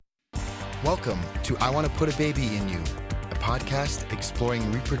Welcome to I Want to Put a Baby in You, a podcast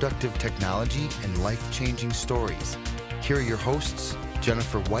exploring reproductive technology and life-changing stories. Here are your hosts,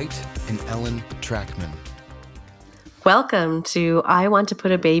 Jennifer White and Ellen Trackman. Welcome to I Want to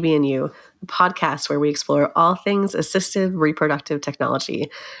Put a Baby in You, a podcast where we explore all things assisted reproductive technology.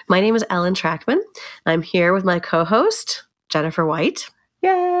 My name is Ellen Trackman. I'm here with my co-host, Jennifer White.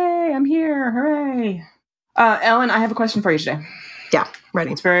 Yay, I'm here. Hooray. Ellen, I have a question for you today. Yeah,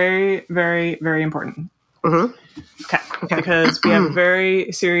 ready. It's very, very, very important. Mm-hmm. Okay. Because we have a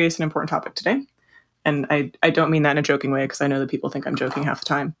very serious and important topic today. And I don't mean that in a joking way because I know that people think I'm joking half the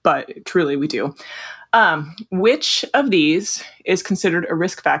time, but truly we do. Which of these is considered a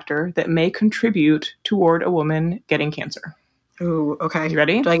risk factor that may contribute toward a woman getting cancer? Ooh, okay. You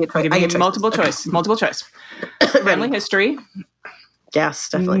ready? Do I get I'll give you multiple choice. Multiple choice. Family history. Yes,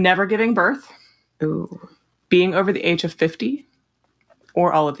 definitely. Never giving birth. Ooh. Being over the age of 50.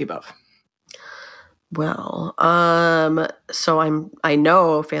 Or all of the above. Well, so I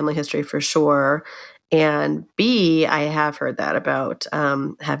know family history for sure. And B, I have heard that about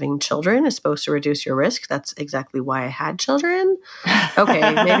having children is supposed to reduce your risk. That's exactly why I had children. Okay,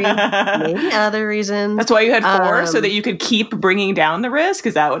 maybe other reasons. That's why you had 4, so that you could keep bringing down the risk?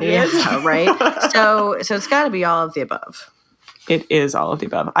 Is that what it is? Right. So it's got to be all of the above. It is all of the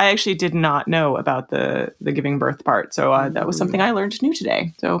above. I actually did not know about the giving birth part. So that was something I learned new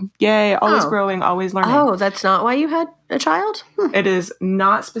today. So yay, always growing, always learning. Oh, that's not why you had a child? It is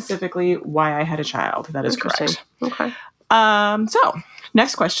not specifically why I had a child. That is correct. Okay. So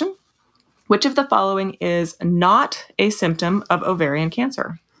next question. Which of the following is not a symptom of ovarian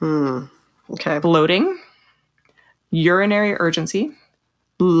cancer? Okay. Bloating, urinary urgency,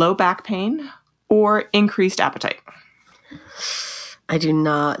 low back pain, or increased appetite? I do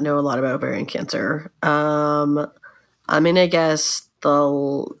not know a lot about ovarian cancer. I guess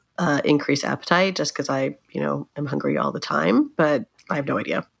they'll increase appetite just because I, am hungry all the time, but I have no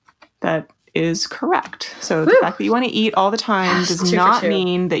idea. That is correct. So the fact that you want to eat all the time does not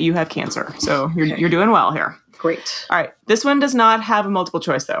mean that you have cancer. So you're doing well here. Great. All right. This one does not have a multiple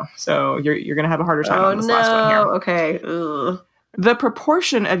choice though. So you're going to have a harder time on this last one here. Okay. Ugh. The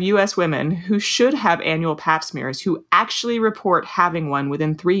proportion of U.S. women who should have annual pap smears who actually report having one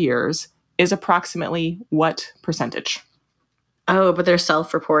within 3 years is approximately what percentage? Oh, but they're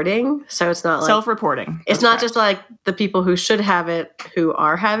self-reporting? So it's not like... Self-reporting. It's not just like the people who should have it who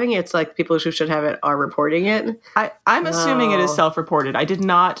are having it. It's like the people who should have it are reporting it. I'm assuming it is self-reported. I did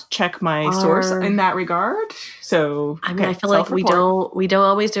not check my source in that regard. So I feel like we don't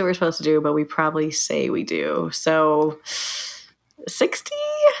always do what we're supposed to do, but we probably say we do. So...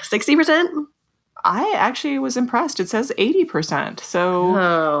 60%? I actually was impressed. It says 80%.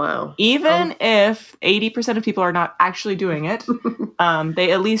 So even if 80% of people are not actually doing it,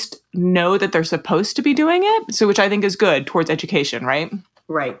 they at least know that they're supposed to be doing it. So which I think is good towards education, right?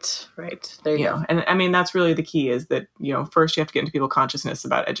 Right. There you go. And that's really the key is that, first you have to get into people's consciousness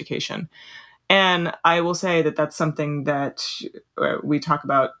about education. And I will say that that's something that we talk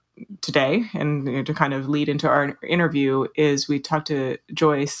about today, and to kind of lead into our interview, is we talked to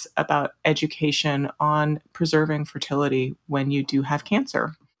Joyce about education on preserving fertility when you do have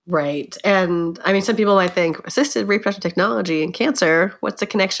cancer. Right. And some people might think assisted reproductive technology and cancer, what's the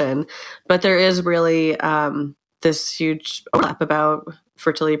connection? But there is really this huge overlap about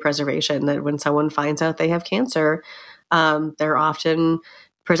fertility preservation, that when someone finds out they have cancer, they're often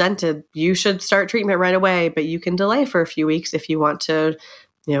presented, you should start treatment right away, but you can delay for a few weeks if you want to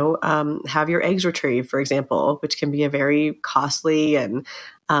have your eggs retrieved, for example, which can be a very costly and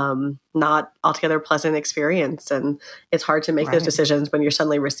not altogether pleasant experience. And it's hard to make those decisions when you're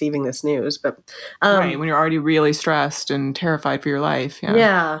suddenly receiving this news. But when you're already really stressed and terrified for your life.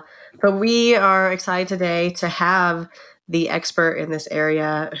 Yeah. But we are excited today to have the expert in this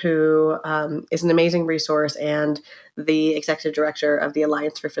area who is an amazing resource and the executive director of the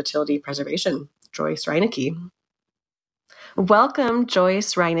Alliance for Fertility Preservation, Joyce Reinecke. Welcome,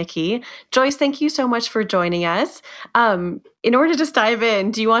 Joyce Reinecke. Joyce, thank you so much for joining us. In order to just dive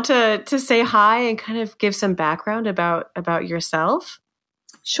in, do you want to say hi and kind of give some background about yourself?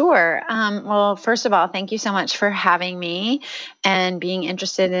 Sure. Well, first of all, thank you so much for having me and being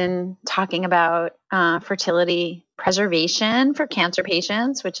interested in talking about fertility preservation for cancer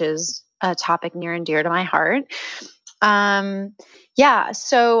patients, which is a topic near and dear to my heart.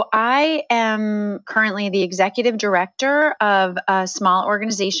 So I am currently the executive director of a small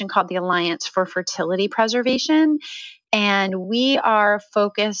organization called the Alliance for Fertility Preservation. And we are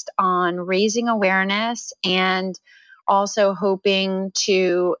focused on raising awareness and also hoping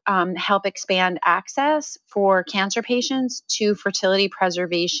to help expand access for cancer patients to fertility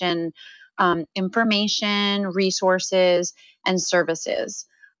preservation information, resources, and services.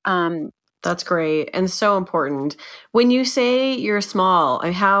 That's great and so important. When you say you're small,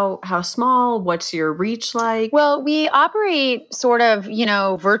 how small? What's your reach like? Well, we operate sort of,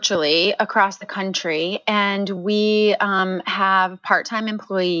 virtually across the country, and we have part-time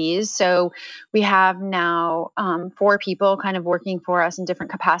employees. So we have now 4 people kind of working for us in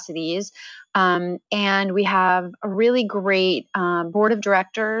different capacities. And we have a really great board of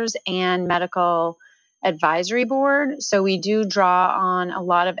directors and medical advisory board. So we do draw on a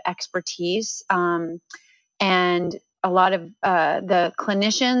lot of expertise and a lot of the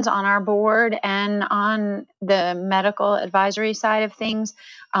clinicians on our board and on the medical advisory side of things,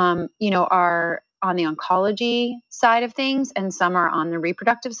 are on the oncology side of things, and some are on the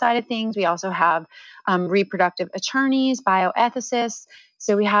reproductive side of things. We also have reproductive attorneys, bioethicists.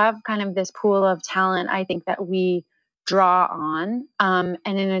 So we have kind of this pool of talent, I think, that we draw on. And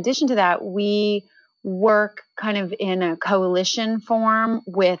in addition to that, we work kind of in a coalition form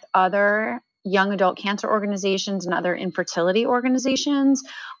with other young adult cancer organizations and other infertility organizations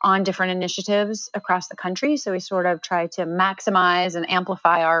on different initiatives across the country. So we sort of try to maximize and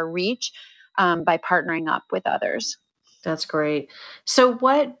amplify our reach by partnering up with others. That's great. So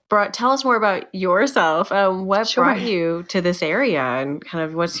tell us more about yourself. What Sure. brought you to this area, and kind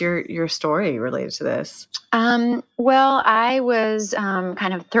of what's your story related to this? Well, I was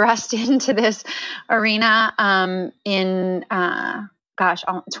kind of thrust into this arena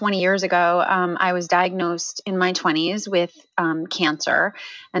 20 years ago. I was diagnosed in my 20s with cancer.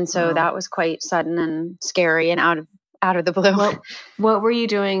 And so that was quite sudden and scary and out of the blue. What were you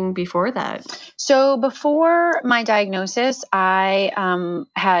doing before that? So before my diagnosis, I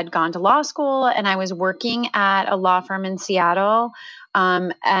had gone to law school, and I was working at a law firm in Seattle.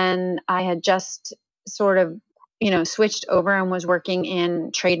 And I had just sort of, switched over and was working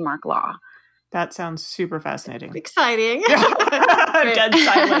in trademark law. That sounds super fascinating. Exciting. Dead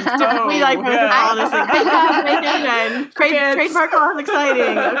silence. Oh, we like all this. Trademark law is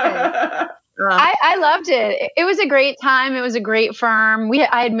exciting. Okay. I loved it. It was a great time. It was a great firm.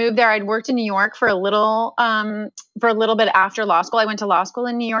 I had moved there. I'd worked in New York for a little bit after law school. I went to law school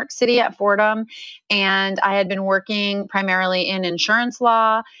in New York City at Fordham, and I had been working primarily in insurance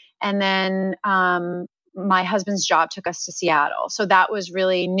law. And then my husband's job took us to Seattle. So that was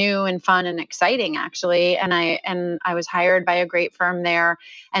really new and fun and exciting, actually. And I was hired by a great firm there.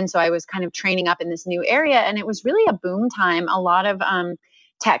 And so I was kind of training up in this new area, and it was really a boom time. A lot of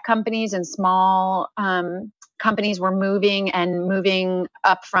tech companies and small companies were moving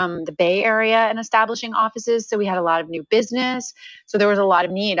up from the Bay Area and establishing offices. So we had a lot of new business. So there was a lot of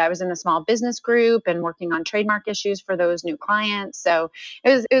need. I was in a small business group and working on trademark issues for those new clients. So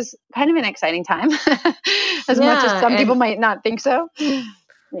it was kind of an exciting time, as much as some people might not think so.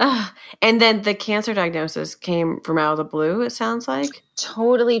 And then the cancer diagnosis came from out of the blue, it sounds like?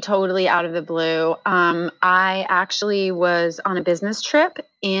 Totally out of the blue. I actually was on a business trip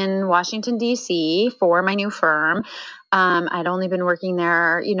in Washington, D.C. for my new firm. I'd only been working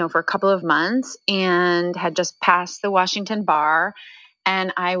there, for a couple of months, and had just passed the Washington bar.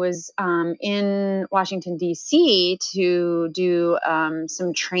 And I was in Washington, D.C. to do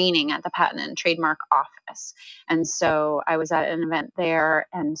some training at the Patent and Trademark Office. And so I was at an event there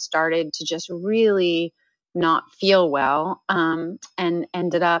and started to just really not feel well, and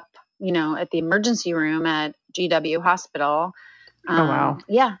ended up, at the emergency room at GW Hospital. Oh, wow.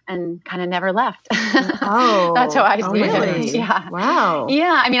 Yeah. And kind of never left. Oh, that's how I did really? it. Yeah. Wow.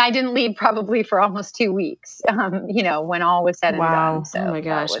 Yeah. I mean, I didn't leave probably for almost 2 weeks, when all was said and done. So oh my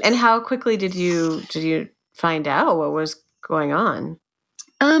gosh. And how quickly did you find out what was going on?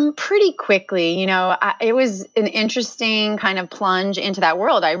 Pretty quickly, it was an interesting kind of plunge into that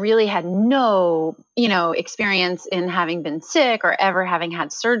world. I really had no, experience in having been sick or ever having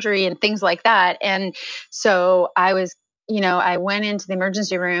had surgery and things like that. And so I was, I went into the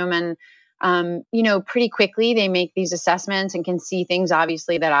emergency room, and, pretty quickly they make these assessments and can see things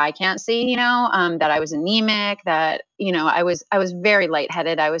obviously that I can't see, that I was anemic, that, I was very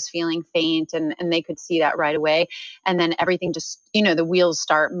lightheaded. I was feeling faint, and they could see that right away. And then everything just, the wheels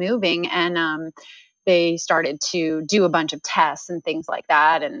start moving, and, they started to do a bunch of tests and things like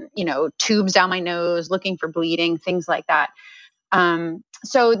that. And, tubes down my nose, looking for bleeding, things like that.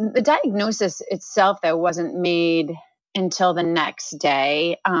 So the diagnosis itself, though, wasn't made until the next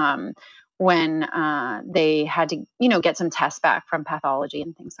day, when they had to, get some tests back from pathology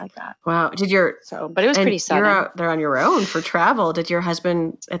and things like that. Wow. But it was pretty sudden. You're out there on your own for travel. Did your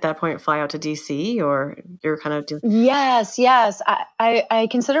husband at that point fly out to DC, or you're kind of doing? Yes. I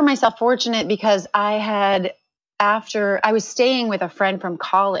consider myself fortunate because I was staying with a friend from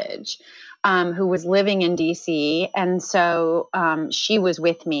college. who was living in DC. And so she was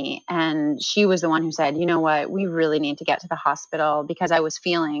with me, and she was the one who said, you know what, we really need to get to the hospital, because I was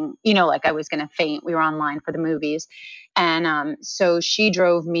feeling, like I was going to faint. We were online for the movies. And so she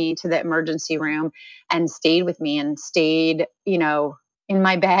drove me to the emergency room and stayed with me and stayed, in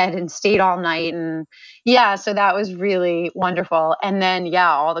my bed and stayed all night. And so that was really wonderful. And then,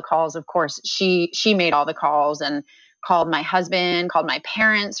 all the calls, of course, she made all the calls and called my husband, called my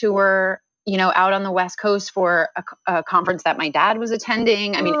parents who were, out on the West Coast for a conference that my dad was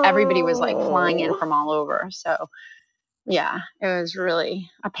attending. I mean, everybody was like flying in from all over. So it was really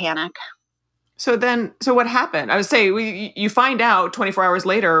a panic. So what happened? I would say you find out 24 hours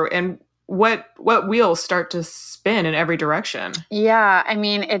later, and what wheels start to spin in every direction? Yeah, I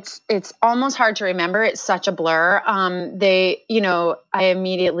mean, it's almost hard to remember. It's such a blur. I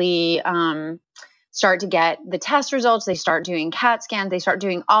immediately start to get the test results. They start doing CAT scans. They start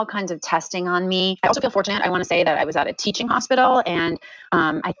doing all kinds of testing on me. I also feel fortunate. I want to say that I was at a teaching hospital, and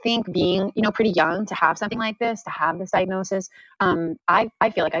I think being, pretty young to have something like this, to have this diagnosis, I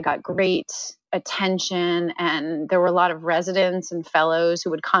feel like I got great attention, and there were a lot of residents and fellows who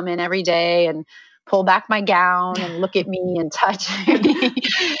would come in every day and pull back my gown and look at me and touch me.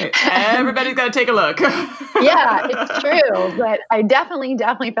 Everybody's got to take a look. Yeah, it's true. But I definitely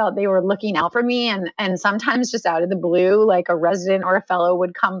felt they were looking out for me. And sometimes just out of the blue, like a resident or a fellow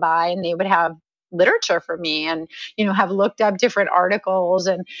would come by and they would have literature for me and, have looked up different articles.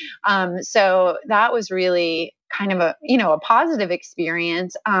 And so that was really kind of a positive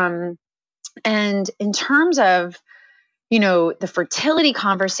experience. And in terms of, the fertility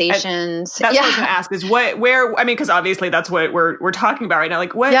conversations. That's what I was going to ask is because obviously that's what we're talking about right now.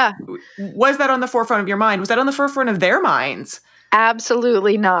 Like was that on the forefront of your mind? Was that on the forefront of their minds?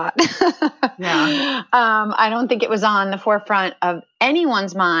 Absolutely not. Yeah. I don't think it was on the forefront of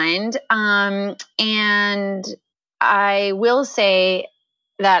anyone's mind. And I will say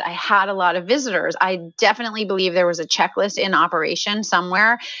that I had a lot of visitors. I definitely believe there was a checklist in operation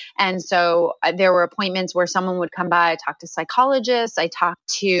somewhere. And so there were appointments where someone would come by. I talked to psychologists. I talked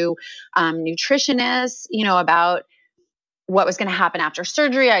to nutritionists, about what was going to happen after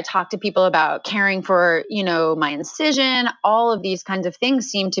surgery. I talked to people about caring for, my incision. All of these kinds of things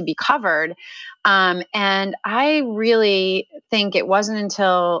seemed to be covered. And I really think it wasn't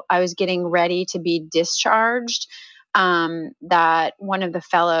until I was getting ready to be discharged that one of the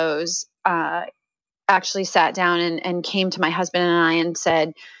fellows actually sat down and came to my husband and I and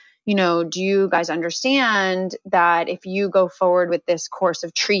said, do you guys understand that if you go forward with this course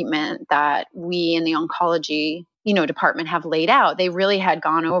of treatment that we in the oncology, department have laid out? They really had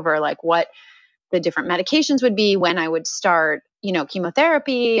gone over like what the different medications would be, when I would start,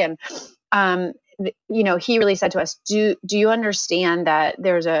 chemotherapy. And, he really said to us, do you understand that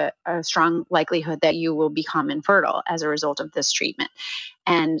there's a strong likelihood that you will become infertile as a result of this treatment?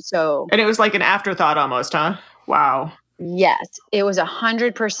 And it was like an afterthought almost, huh? Wow. Yes, it was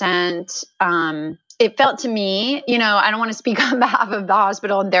 100%. It felt to me, I don't want to speak on behalf of the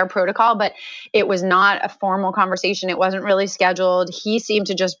hospital and their protocol, but it was not a formal conversation. It wasn't really scheduled. He seemed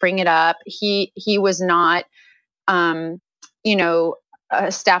to just bring it up. He was not, a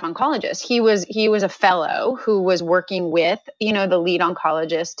staff oncologist. He was a fellow who was working with, the lead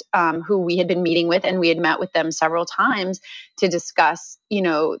oncologist, who we had been meeting with, and we had met with them several times to discuss,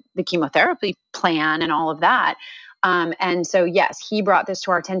 the chemotherapy plan and all of that. And so, yes, he brought this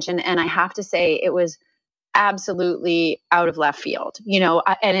to our attention, and I have to say it was absolutely out of left field,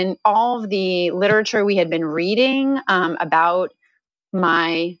 and in all of the literature we had been reading, about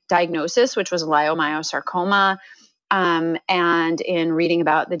my diagnosis, which was leiomyosarcoma, and in reading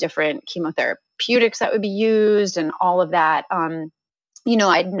about the different chemotherapeutics that would be used and all of that,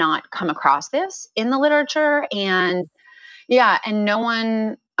 I'd not come across this in the literature, and no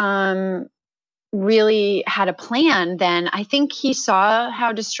one, really had a plan then. I think he saw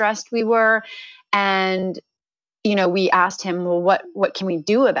how distressed we were, and, we asked him, well, what can we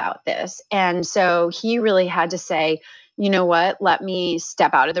do about this? And so he really had to say, you know what, let me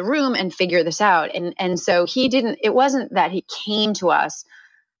step out of the room and figure this out. And so it wasn't that he came to us,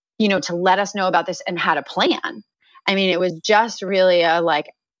 to let us know about this and had a plan. I mean, it was just really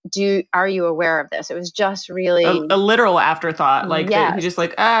are you aware of this? It was just really a literal afterthought. Like yes. He just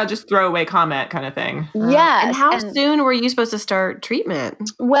just throw away comment kind of thing. Yes. And how soon were you supposed to start treatment?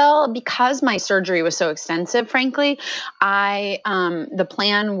 Well, because my surgery was so extensive, frankly, the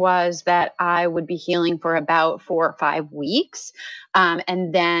plan was that I would be healing for about 4 or 5 weeks.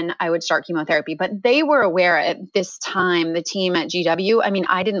 And then I would start chemotherapy. But they were aware at this time, the team at GW, I mean,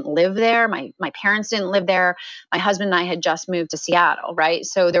 I didn't live there. My parents didn't live there. My husband and I had just moved to Seattle, right?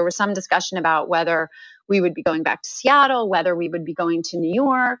 So so there was some discussion about whether we would be going back to Seattle, whether we would be going to New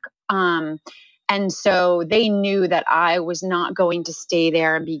York. And so they knew that I was not going to stay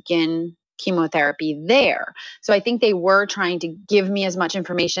there and begin chemotherapy there. So I think they were trying to give me as much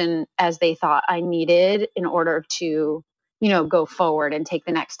information as they thought I needed in order to, go forward and take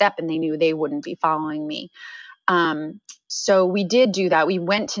the next step. And they knew they wouldn't be following me. So we did do that. We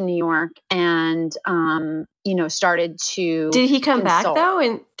went to New York and, started to. Did he come consult. back though?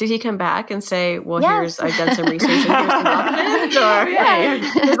 And did he come back and say, well, Yes. I've done some research and here's some options? Or hey,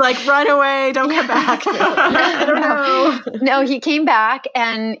 he's like, run away, don't come back. I don't know. No, he came back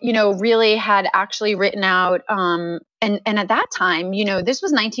and, really had actually written out, and at that time, this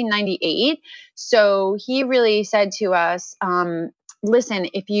was 1998. So he really said to us, listen,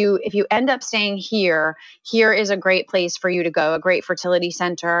 if you end up staying here is a great place for you to go, a great fertility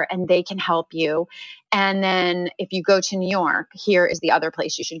center, and they can help you. And then if you go to New York, here is the other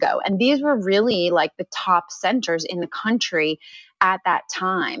place you should go. And these were really like the top centers in the country at that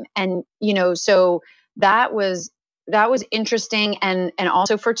time. And, so that was interesting and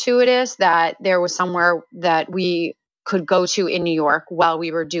also fortuitous that there was somewhere that we could go to in New York while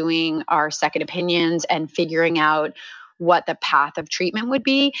we were doing our second opinions and figuring out what the path of treatment would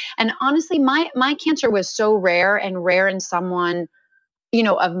be. And honestly, my cancer was so rare in someone,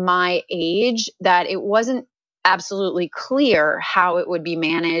 of my age that it wasn't absolutely clear how it would be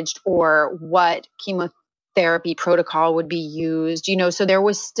managed or what chemotherapy protocol would be used, so there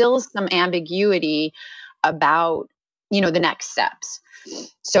was still some ambiguity about, the next steps.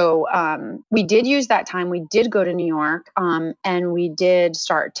 So we did use that time. We did go to New York and we did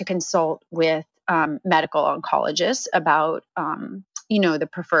start to consult with medical oncologists about, the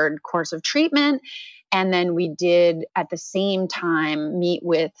preferred course of treatment. And then we did at the same time meet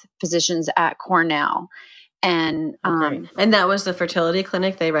with physicians at Cornell. And and that was the fertility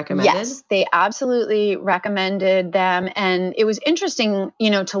clinic they recommended? Yes, they absolutely recommended them. And it was interesting,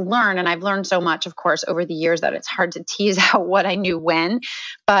 to learn. And I've learned so much, of course, over the years that it's hard to tease out what I knew when.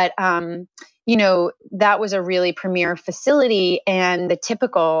 But, that was a really premier facility. And the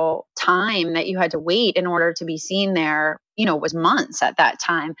typical time that you had to wait in order to be seen there, was months at that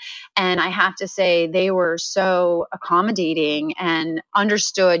time. And I have to say they were so accommodating and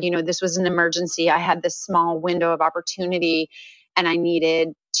understood, this was an emergency. I had this small window of opportunity and I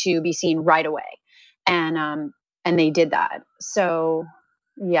needed to be seen right away. And they did that. So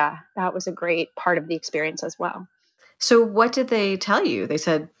yeah, that was a great part of the experience as well. So what did they tell you? They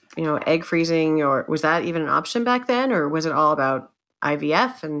said, egg freezing, or was that even an option back then? Or was it all about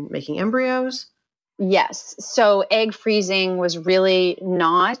IVF and making embryos? Yes. So egg freezing was really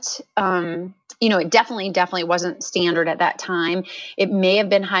not, it definitely wasn't standard at that time. It may have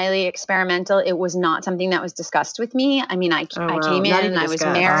been highly experimental. It was not something that was discussed with me. I mean, I came in and I was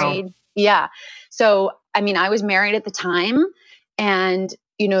married. Wow. Yeah. So, I was married at the time and,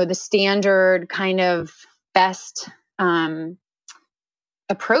 the standard kind of best,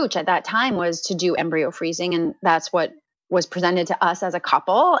 approach at that time was to do embryo freezing. And that's what was presented to us as a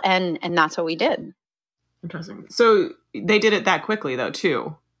couple. And that's what we did. Interesting. So they did it that quickly though,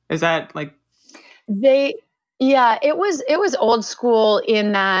 too. Is that like? It was old school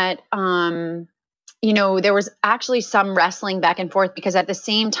in that, there was actually some wrestling back and forth because at the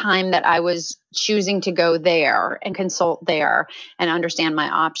same time that I was choosing to go there and consult there and understand my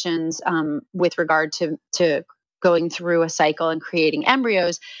options, with regard to going through a cycle and creating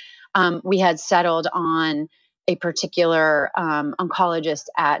embryos, we had settled on a particular oncologist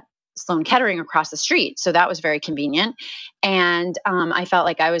at Sloan Kettering across the street. So that was very convenient. And I felt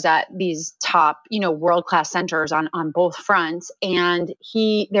like I was at these top, world-class centers on both fronts. And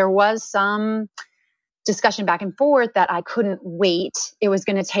there was some discussion back and forth that I couldn't wait. It was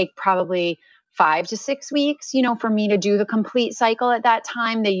going to take probably 5 to 6 weeks, for me to do the complete cycle at that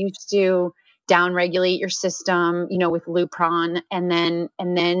time. They used to downregulate your system, with Lupron and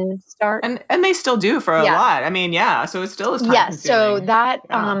then start. And they still do for a lot. So it still is time consuming. So that,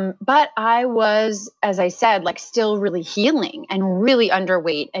 but I was, as I said, like still really healing and really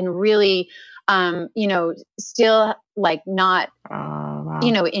underweight and really, still like not,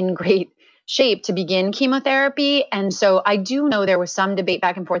 in great shape to begin chemotherapy. And so I do know there was some debate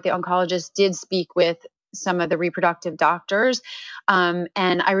back and forth. The oncologist did speak with some of the reproductive doctors. And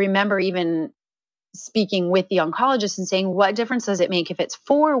I remember even speaking with the oncologist and saying, what difference does it make if it's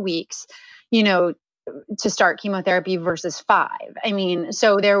 4 weeks, to start chemotherapy versus 5?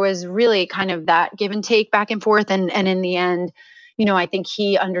 So there was really kind of that give and take back and forth. And in the end, I think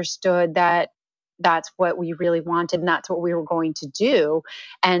he understood that that's what we really wanted and that's what we were going to do,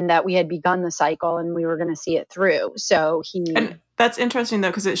 and that we had begun the cycle and we were going to see it through. So And that's interesting, though,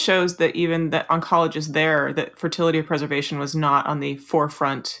 because it shows that even the oncologists there, that fertility preservation was not on the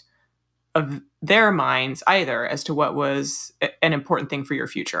forefront of their minds either as to what was an important thing for your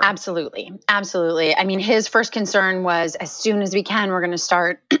future. Absolutely. Absolutely. I mean, his first concern was, as soon as we can, we're going to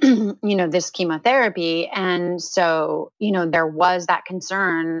start, this chemotherapy. And so, there was that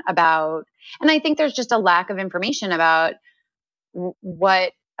concern about, and I think there's just a lack of information about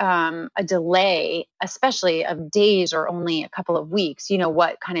what a delay, especially of days or only a couple of weeks,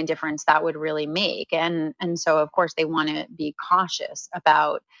 what kind of difference that would really make. And so, of course, they want to be cautious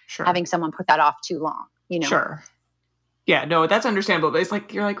about having someone put that off too long, Sure. Yeah, no, that's understandable. But it's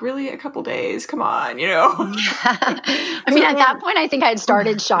like, you're like, really, a couple days? Come on, I mean, at that point, I think I had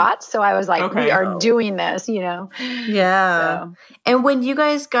started shots. So I was like, we are doing this, Yeah. So. And when you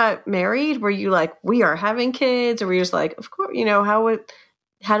guys got married, were you like, we are having kids? Or were you just like, of course,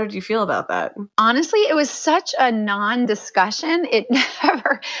 how did you feel about that? Honestly, it was such a non-discussion.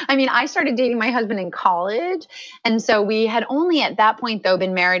 I started dating my husband in college. And so we had only at that point, though,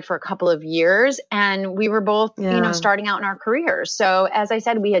 been married for a couple of years. And we were both, starting out in our careers. So as I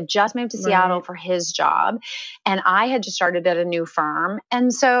said, we had just moved to Seattle for his job. And I had just started at a new firm.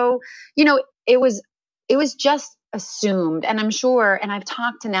 And so, it was just assumed. And I'm sure, and I've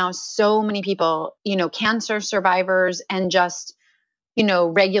talked to now so many people, cancer survivors and just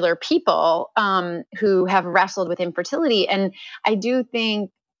regular people who have wrestled with infertility. And I do think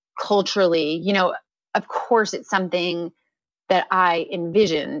culturally, of course, it's something that I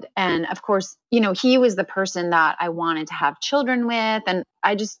envisioned. And of course, he was the person that I wanted to have children with. And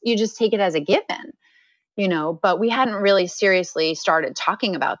you just take it as a given, but we hadn't really seriously started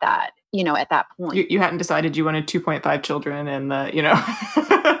talking about that, at that point. You hadn't decided you wanted 2.5 children and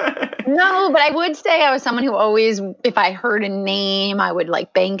No, but I would say I was someone who always, if I heard a name, I would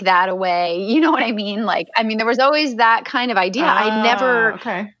like bank that away. You know what I mean? There was always that kind of idea. I never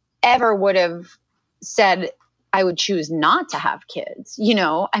ever would have said I would choose not to have kids.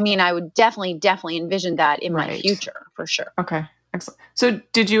 I would definitely envision that in my future for sure. Okay. Excellent. So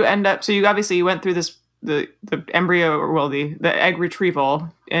did you end up, you obviously went through this, the embryo, or the egg retrieval,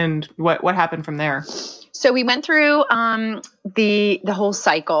 and what happened from there? So we went through the whole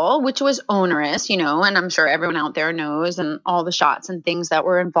cycle, which was onerous, and I'm sure everyone out there knows, and all the shots and things that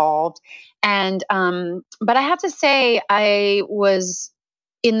were involved. And but I have to say, I was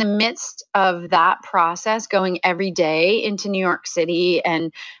in the midst of that process, going every day into New York City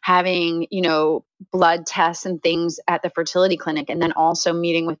and having, blood tests and things at the fertility clinic, and then also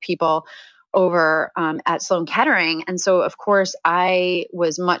meeting with people over at Sloan Kettering. And so, of course, I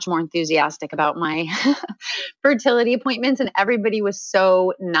was much more enthusiastic about my fertility appointments, and everybody was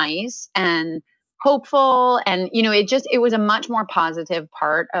so nice and hopeful. And, it was a much more positive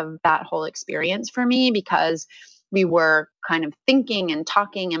part of that whole experience for me, because we were kind of thinking and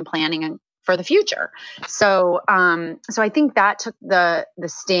talking and planning for the future. So, so I think that took the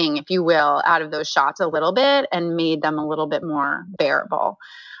sting, if you will, out of those shots a little bit and made them a little bit more bearable.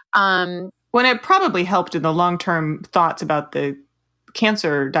 When it probably helped in the long-term thoughts about the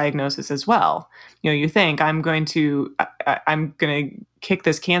cancer diagnosis as well. You think, I'm going to kick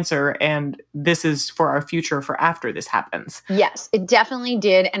this cancer, and this is for our future for after this happens. Yes, it definitely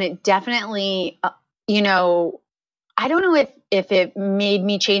did. And it definitely, I don't know if it made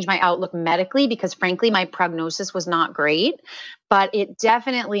me change my outlook medically, because frankly, my prognosis was not great, but it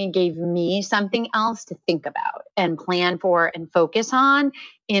definitely gave me something else to think about and plan for and focus on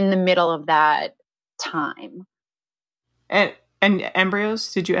in the middle of that time. And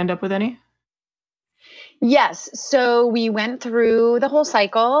embryos, did you end up with any? Yes. So we went through the whole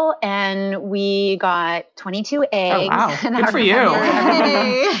cycle and we got 22 eggs. Oh, wow. Good for you.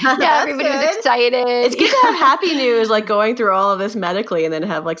 Yeah, everybody was excited. It's good to have happy news, like going through all of this medically, and then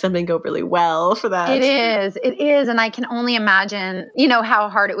have like something go really well for that. It is. And I can only imagine, how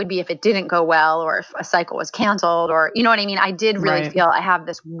hard it would be if it didn't go well, or if a cycle was canceled, or, you know what I mean? I did really feel I have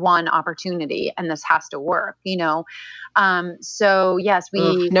this one opportunity and this has to work, So yes,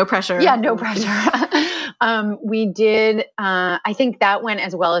 no pressure. Yeah, no pressure. We did, I think that went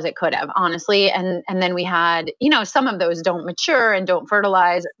as well as it could have, honestly. And then we had, some of those don't mature and don't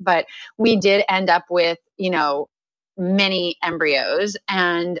fertilize, but we did end up with, many embryos.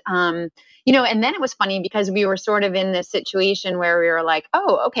 And, and then it was funny because we were sort of in this situation where we were like,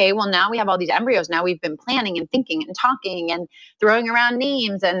 oh, okay, well, now we have all these embryos. Now we've been planning and thinking and talking and throwing around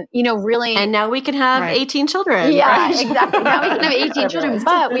names and, really. And now we can have 18 children. Yeah, exactly. Now we can have 18 children.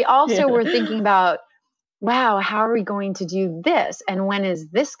 But we also were thinking about, wow, how are we going to do this? And when is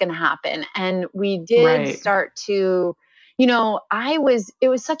this going to happen? And we did start to, it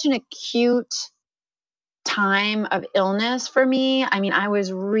was such an acute time of illness for me. I mean, I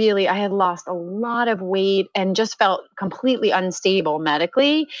had lost a lot of weight and just felt completely unstable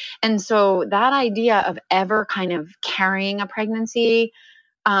medically. And so that idea of ever kind of carrying a pregnancy,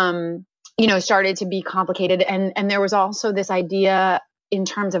 started to be complicated. And there was also this idea in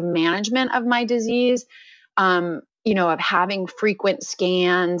terms of management of my disease, of having frequent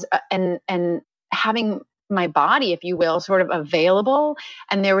scans and having my body, if you will, sort of available.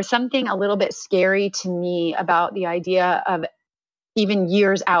 And there was something a little bit scary to me about the idea of even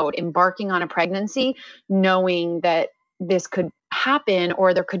years out embarking on a pregnancy, knowing that this could happen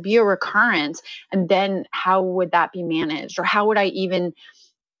or there could be a recurrence. And then how would that be managed? Or how would I even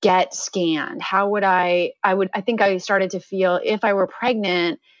get scanned? I think I started to feel if I were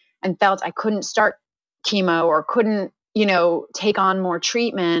pregnant and felt I couldn't start chemo or couldn't, take on more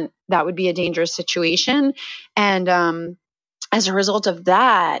treatment, that would be a dangerous situation. And as a result of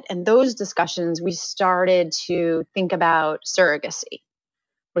that and those discussions, we started to think about surrogacy,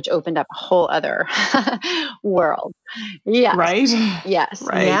 which opened up a whole other world. Yes. Right? Yes.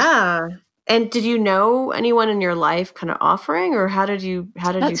 Right. Yeah. And did you know anyone in your life kind of offering, or how did you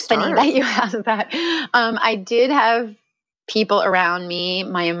start? That's funny that you asked that. I did have people around me,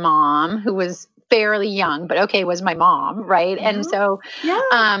 my mom, who was fairly young, but okay, was my mom, right? Yeah. And so,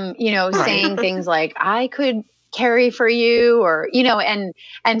 Right. saying things like, I could carry for you, or,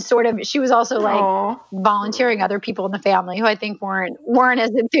 and sort of, she was also like Aw. volunteering other people in the family who I think weren't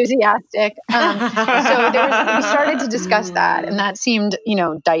as enthusiastic. So we started to discuss that, and that seemed,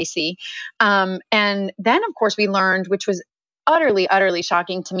 dicey. And then of course we learned, which was utterly, utterly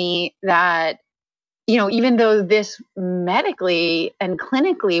shocking to me, that even though this medically and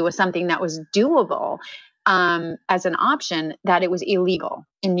clinically was something that was doable as an option, that it was illegal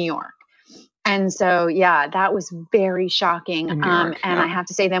in New York. And so, that was very shocking. In New York, and I have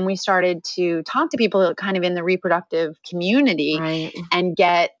to say, then we started to talk to people kind of in the reproductive community, right, and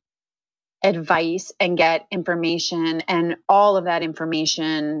get advice and get information. And all of that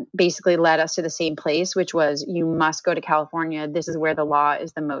information basically led us to the same place, which was, you must go to California. This is where the law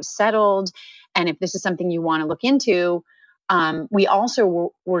is the most settled. And if this is something you want to look into, we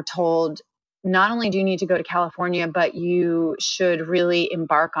also were told, not only do you need to go to California, but you should really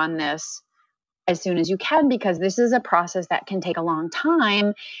embark on this as soon as you can, because this is a process that can take a long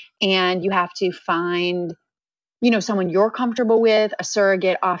time, and you have to find, someone you're comfortable with. A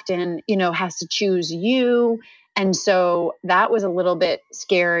surrogate often, has to choose you. And so that was a little bit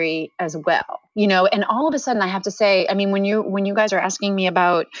scary as well, and all of a sudden I have to say, I mean, when you guys are asking me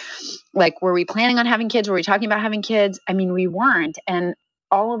about, like, were we planning on having kids? Were we talking about having kids? I mean, we weren't. And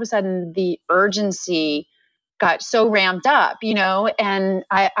all of a sudden the urgency got so ramped up, and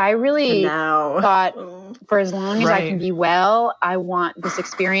I really thought, for as long as I can be well, I want this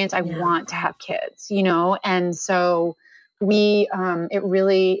experience. I want to have kids, and so we, it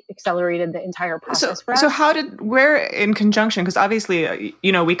really accelerated the entire process for us. So where in conjunction, because obviously,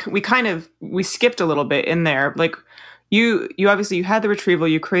 we skipped a little bit in there. Like you obviously, you had the retrieval,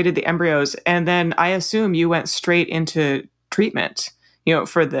 you created the embryos, and then I assume you went straight into treatment,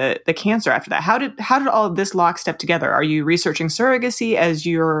 for the cancer after that. How did all of this lockstep together? Are you researching surrogacy as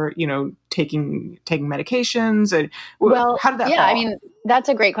you're, taking medications? And how did that fall? I mean, that's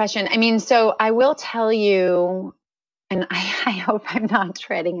a great question. I mean, so I will tell you, and I hope I'm not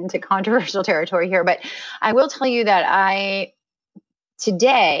treading into controversial territory here, but I will tell you that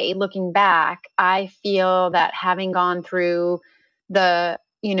today, looking back, I feel that having gone through the,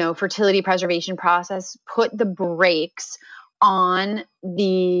 fertility preservation process put the brakes on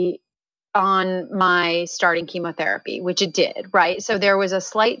my starting chemotherapy, which it did, right? So there was a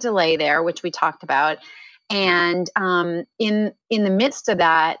slight delay there, which we talked about. And in the midst of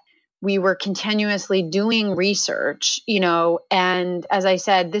that, we were continuously doing research, and as I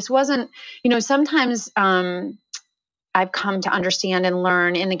said, this wasn't, sometimes I've come to understand and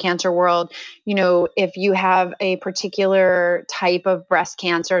learn in the cancer world, if you have a particular type of breast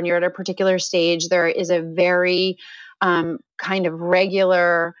cancer and you're at a particular stage, there is a very kind of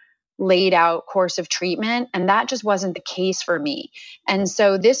regular laid out course of treatment. And that just wasn't the case for me. And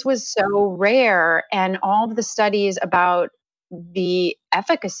so this was so rare, and all of the studies about the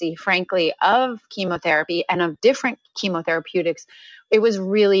efficacy, frankly, of chemotherapy and of different chemotherapeutics, it was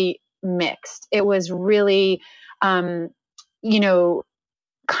really mixed. It was really,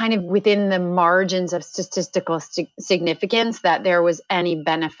 kind of within the margins of statistical significance that there was any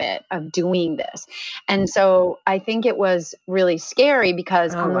benefit of doing this. And so I think it was really scary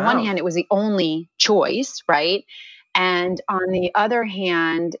because on the one hand, it was the only choice, right? And on the other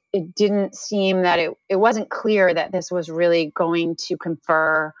hand, it didn't seem that it wasn't clear that this was really going to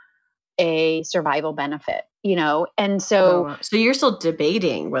confer a survival benefit, And so so you're still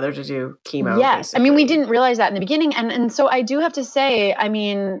debating whether to do chemo. Yes. Basically. I mean, we didn't realize that in the beginning. And so I do have to say, I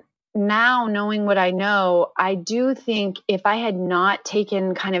mean, now knowing what I know, I do think if I had not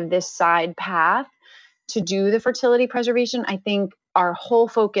taken kind of this side path to do the fertility preservation, I think our whole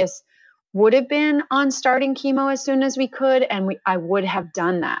focus would have been on starting chemo as soon as we could. And I would have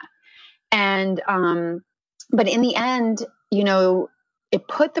done that. And, but in the end, it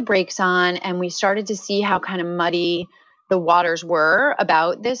put the brakes on and we started to see how kind of muddy the waters were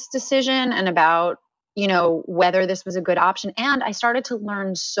about this decision and about, whether this was a good option. And I started to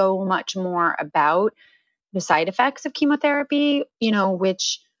learn so much more about the side effects of chemotherapy,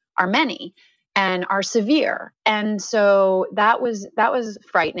 which are many and are severe. And so that was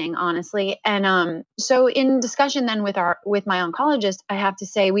frightening, honestly. And so in discussion then with my oncologist, I have to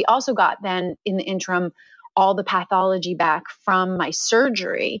say, we also got then in the interim all the pathology back from my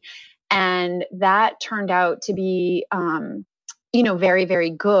surgery. And that turned out to be, very, very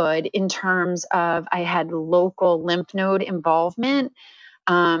good in terms of I had local lymph node involvement.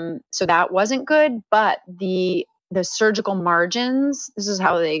 So that wasn't good, but the surgical margins, this is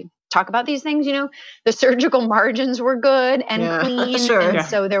how they talk about these things, the surgical margins were good and clean. Sure. And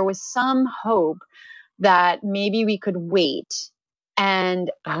so there was some hope that maybe we could wait and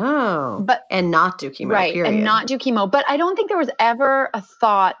not do chemo, right, period. and not do chemo. But I don't think there was ever a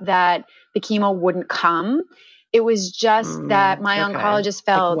thought that the chemo wouldn't come. It was just that my oncologist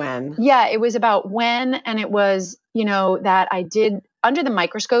felt, like when? Yeah, it was about when, and it was, that I did under the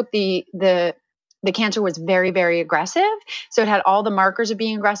microscope, the cancer was very, very aggressive. So it had all the markers of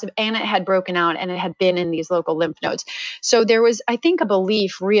being aggressive and it had broken out and it had been in these local lymph nodes. So there was, I think, a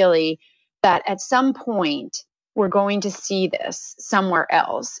belief really that at some point we're going to see this somewhere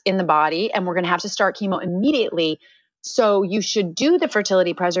else in the body and we're going to have to start chemo immediately. So you should do the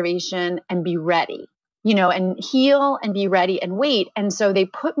fertility preservation and be ready, and heal and be ready and wait. And so they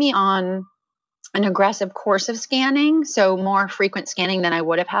put me on an aggressive course of scanning, so more frequent scanning than I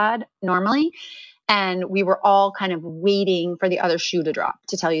would have had normally. And we were all kind of waiting for the other shoe to drop,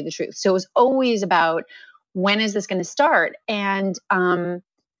 to tell you the truth. So it was always about, when is this going to start? And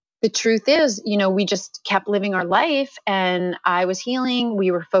the truth is, we just kept living our life and I was healing. We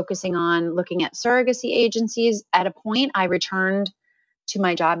were focusing on looking at surrogacy agencies. At a point, I returned to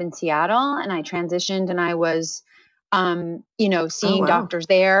my job in Seattle and I transitioned and I was seeing doctors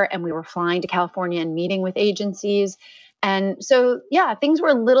there, and we were flying to California and meeting with agencies. And so, things were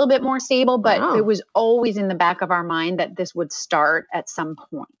a little bit more stable, but it was always in the back of our mind that this would start at some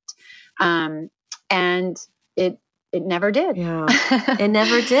point. And it never did. Yeah, it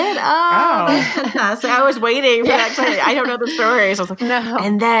never did. Oh, that's fantastic. I was waiting for that. I don't know the story. So I was like, no.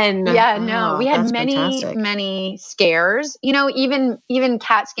 And then, we had many scares, even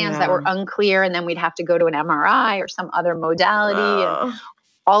CAT scans that were unclear. And then we'd have to go to an MRI or some other modality. And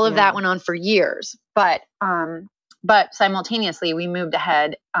all of that went on for years. But simultaneously we moved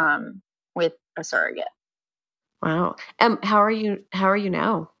ahead, with a surrogate. Wow. How are you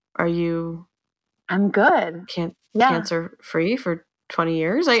now? I'm good. Cancer free for 20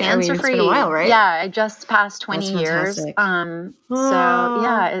 years? I mean, it's been a while, right? Yeah, I just passed 20 years. Fantastic.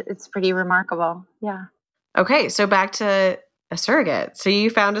 So it's pretty remarkable. Yeah. Okay, so back to a surrogate. So you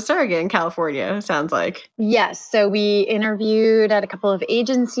found a surrogate in California, it sounds like. Yes. So we interviewed at a couple of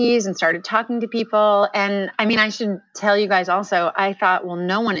agencies and started talking to people. And I mean, I should tell you guys also, I thought, well,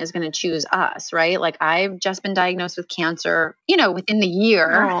 no one is going to choose us, right? Like I've just been diagnosed with cancer, within the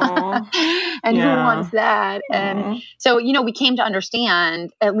year. And who wants that? And so, we came to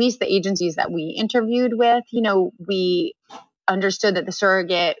understand, at least the agencies that we interviewed with, we understood that the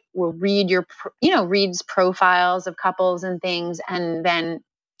surrogate will reads profiles of couples and things and then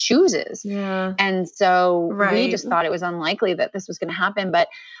chooses. Yeah. And so we just thought it was unlikely that this was going to happen. But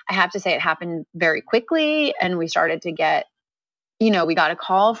I have to say it happened very quickly. And we started to get, we got a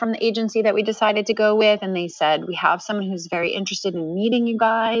call from the agency that we decided to go with. And they said, we have someone who's very interested in meeting you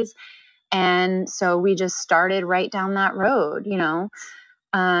guys. And so we just started right down that road,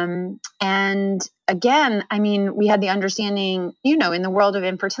 and again, I mean, we had the understanding, in the world of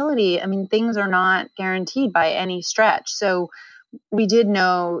infertility, I mean, things are not guaranteed by any stretch. So we did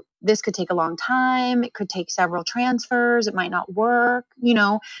know this could take a long time. It could take several transfers. It might not work,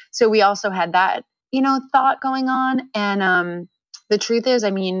 So we also had that, thought going on. And the truth is, I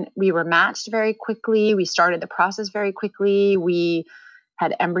mean, we were matched very quickly. We started the process very quickly. We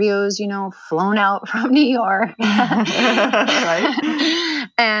had embryos, flown out from New York. Right.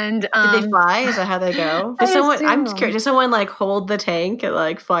 And did they fly? Is that how they go? I'm just curious. Does someone like hold the tank and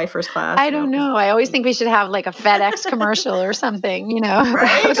like fly first class? I don't know. I always think we should have like a FedEx commercial or something,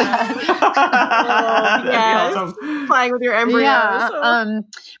 Right? Yes. Awesome. Flying with your embryos. Yeah.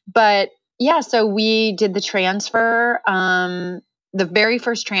 But yeah, so we did the transfer, the very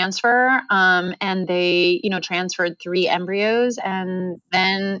first transfer, and they, transferred 3 embryos, and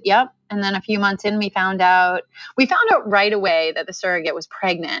then, and then a few months in, we found out right away that the surrogate was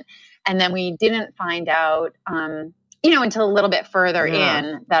pregnant, and then we didn't find out, until a little bit further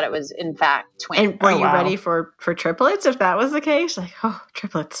in that it was in fact twins. And were you ready for triplets if that was the case? Like,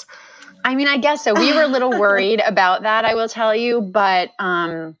 triplets. I mean, I guess so. We were a little worried about that, I will tell you, but,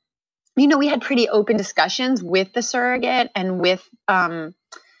 we had pretty open discussions with the surrogate and with,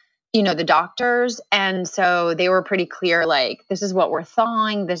 the doctors. And so they were pretty clear, like, this is what we're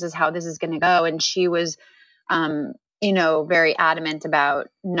thawing. This is how this is going to go. And she was, very adamant about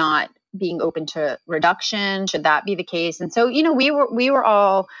not being open to reduction, should that be the case. And so, we were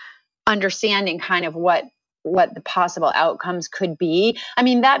all understanding kind of what the possible outcomes could be. I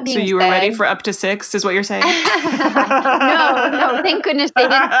mean, that being said, so you were ready for up to 6 is what you're saying? No, thank goodness they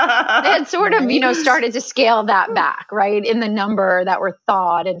didn't. They had sort of, started to scale that back, right, in the number that were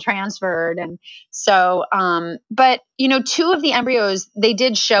thawed and transferred. And so, but, 2 of the embryos, they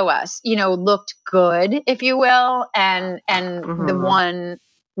did show us, looked good, if you will. And the one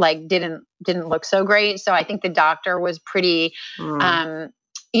like didn't look so great. So I think the doctor was pretty,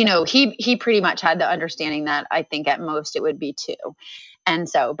 he pretty much had the understanding that I think at most it would be 2. And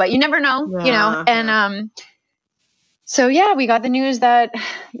so, but you never know, and, so yeah, we got the news that,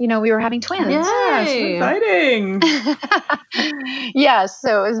 we were having twins. Yes, exciting. Yes.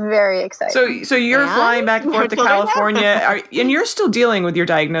 So it was very exciting. So you're flying back and forth to California and you're still dealing with your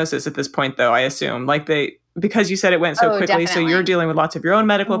diagnosis at this point though, I assume, because you said it went so quickly. Definitely. So you're dealing with lots of your own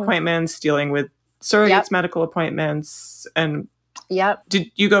medical appointments, dealing with surrogates' medical appointments, and yep.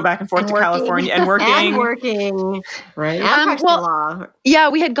 Did you go back and forth to California and working? And working, right? Well, yeah,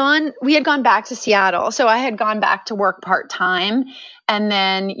 we had gone back to Seattle. So I had gone back to work part-time. And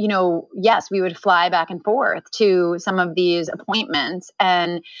then, yes, we would fly back and forth to some of these appointments.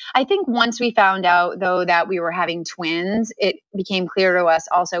 And I think once we found out, though, that we were having twins, it became clear to us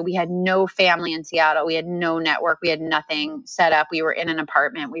also we had no family in Seattle. We had no network. We had nothing set up. We were in an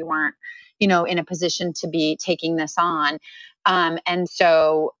apartment. We weren't, in a position to be taking this on. And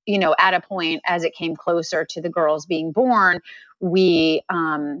so, at a point as it came closer to the girls being born, we,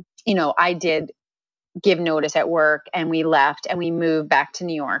 I did give notice at work and we left and we moved back to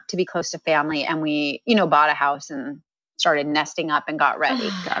New York to be close to family. And we, bought a house and started nesting up and got ready.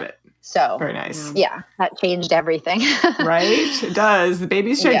 Got it. So very nice. Yeah. That changed everything. Right. It does. The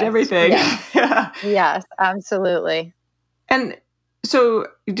babies change everything. Yes. Yeah. Yes, absolutely. And so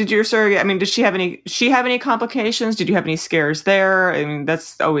did your surrogate, did she have any complications? Did you have any scares there?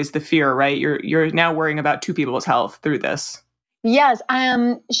 That's always the fear, right? You're now worrying about 2 people's health through this. Yes.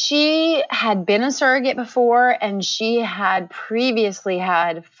 She had been a surrogate before and she had previously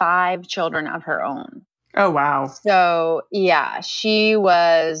had 5 children of her own. Oh, wow. So yeah, she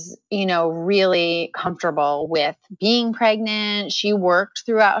was, really comfortable with being pregnant. She worked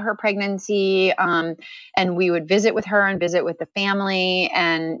throughout her pregnancy. And we would visit with her and visit with the family.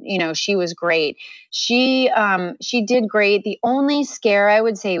 And, she was great. She did great. The only scare I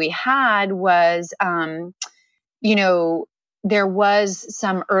would say we had was, there was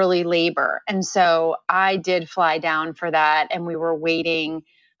some early labor. And so I did fly down for that. And we were waiting,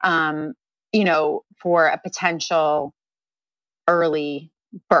 for a potential early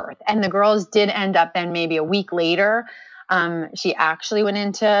birth. And the girls did end up then maybe a week later. She actually went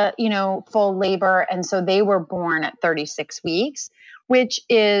into, full labor. And so they were born at 36 weeks, which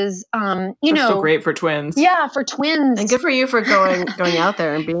is, That's still great for twins. Yeah, for twins. And good for you for going out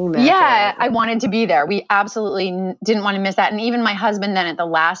there and being there. Yeah, I wanted to be there. We absolutely didn't want to miss that. And even my husband then at the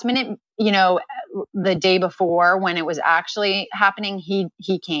last minute, the day before when it was actually happening,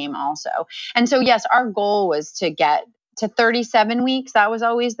 he came also. And so, yes, our goal was to get to 37 weeks. That was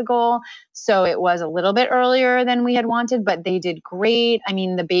always the goal. So it was a little bit earlier than we had wanted, but they did great.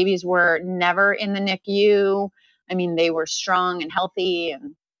 The babies were never in the NICU. They were strong and healthy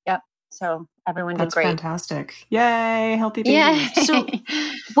and So everyone did That's great. fantastic. Yay, healthy Yeah. babies. So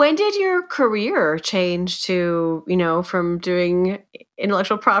when did your career change to, from doing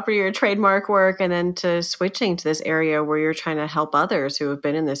intellectual property or trademark work and then to switching to this area where you're trying to help others who have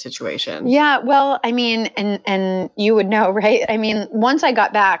been in this situation? Yeah, well, I mean, and you would know, right? I mean, once I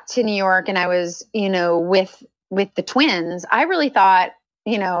got back to New York and I was, with the twins, I really thought,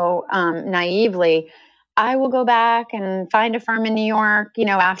 naively, I will go back and find a firm in New York,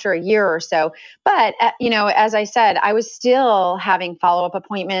 after a year or so. But, as I said, I was still having follow-up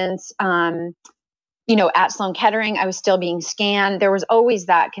appointments. At Sloan Kettering, I was still being scanned. There was always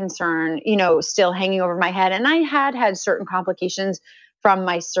that concern, still hanging over my head. And I had certain complications from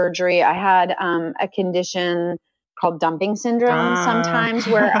my surgery. I had a condition called dumping syndrome sometimes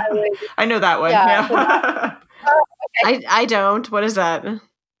where I would. I know that one. Yeah. Yeah. Okay. I don't. What is that?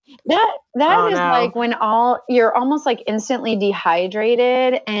 That Oh, is no. like when you're almost like instantly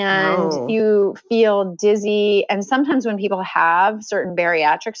dehydrated and No. you feel dizzy. And sometimes when people have certain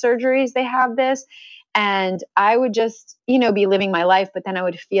bariatric surgeries, they have this. And I would just, be living my life, but then I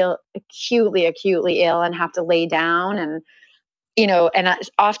would feel acutely ill and have to lay down. And,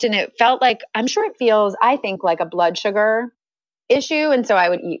 often it felt like, I'm sure it feels, I think, like a blood sugar issue. And so I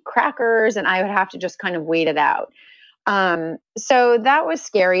would eat crackers and I would have to just kind of wait it out. So that was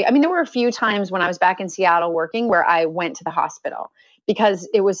scary. I mean, there were a few times when I was back in Seattle working where I went to the hospital because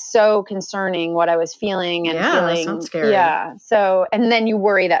it was so concerning what I was feeling and feeling. That sounds scary. Yeah. So, and then you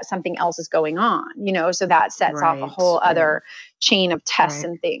worry that something else is going on, so that sets off a whole other chain of tests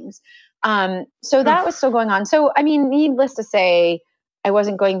and things. So that was still going on. So, I mean, needless to say, I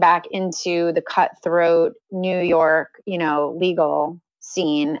wasn't going back into the cutthroat New York, legal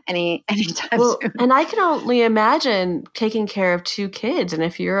scene anytime soon. And I can only imagine taking care of two kids. And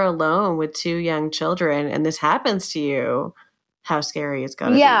if you're alone with two young children and this happens to you, how scary it's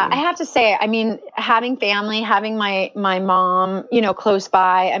gotta be. Yeah, I have to say, I mean, having family, having my mom, close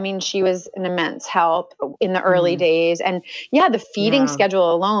by, I mean, she was an immense help in the early days. And yeah, the feeding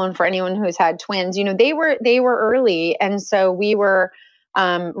schedule alone for anyone who's had twins, they were early. And so we were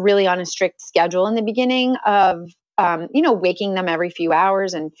really on a strict schedule in the beginning of, waking them every few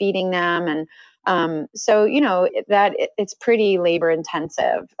hours and feeding them. And so, it's pretty labor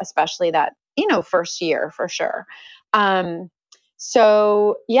intensive, especially that, first year for sure.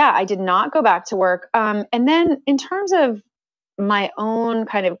 So yeah, I did not go back to work. And then in terms of my own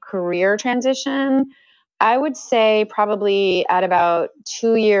kind of career transition, I would say probably at about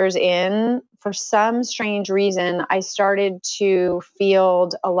 2 years in, for some strange reason, I started to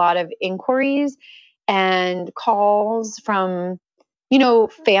field a lot of inquiries and calls from,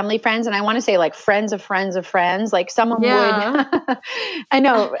 family friends. And I want to say like friends of friends of friends, like someone would, I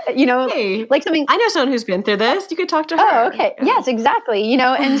know, Hey, like something. I know someone who's been through this. You could talk to her. Oh, okay. Yes, exactly.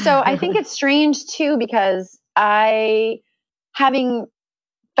 And so I think it's strange too, because having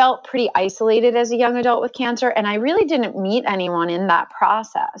felt pretty isolated as a young adult with cancer, and I really didn't meet anyone in that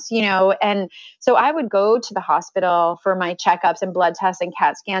process, and so I would go to the hospital for my checkups and blood tests and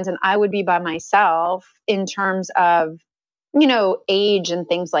CAT scans, and I would be by myself in terms of, age and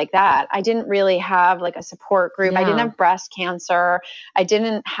things like that. I didn't really have like a support group. I didn't have breast cancer. I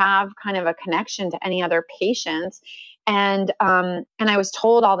didn't have kind of a connection to any other patients. And I was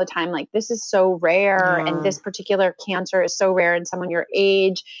told all the time, like, this is so rare and this particular cancer is so rare in someone your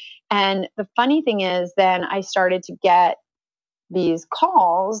age. And the funny thing is, then I started to get these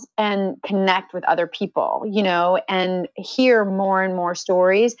calls and connect with other people, and hear more and more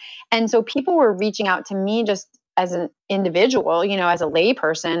stories. And so people were reaching out to me just as an individual, as a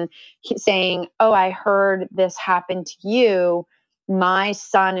layperson, saying, oh, I heard this happened to you. My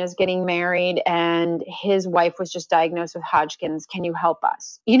son is getting married and his wife was just diagnosed with Hodgkin's. Can you help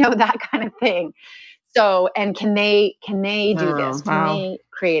us? That kind of thing. So, and can they do this? Can they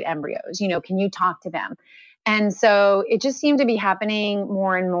create embryos? Can you talk to them? And so it just seemed to be happening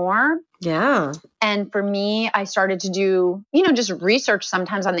more and more. Yeah. And for me, I started to do, just research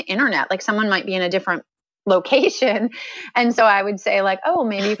sometimes on the internet. Like someone might be in a different location. And so I would say like, oh,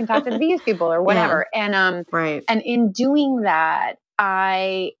 maybe you can talk to these people or whatever. And, and in doing that,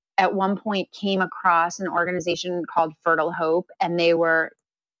 I at one point came across an organization called Fertile Hope, and they were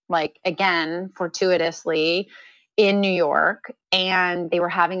like, again, fortuitously in New York, and they were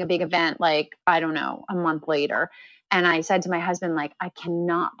having a big event, like, I don't know, a month later. And I said to my husband, like, I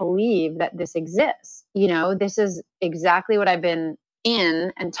cannot believe that this exists. This is exactly what I've been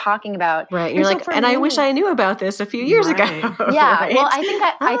in and talking about. Right. You're like, and I wish I knew about this a few years ago. Yeah. Right? Well,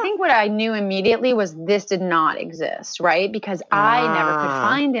 I think what I knew immediately was this did not exist, right? Because I never could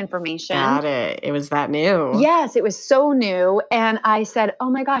find information. Got it. It was that new. Yes, it was so new. And I said,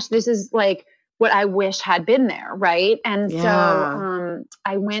 oh my gosh, this is like what I wish had been there, right? And so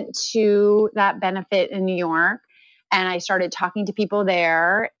I went to that benefit in New York. And I started talking to people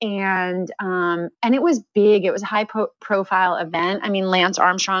there, and it was big. It was a high profile event. I mean, Lance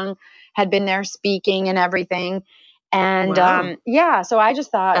Armstrong had been there speaking and everything. And so I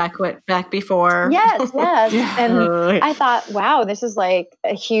just thought back before. Yes. And I thought, wow, this is like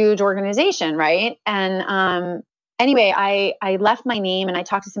a huge organization, right? And anyway, I left my name and I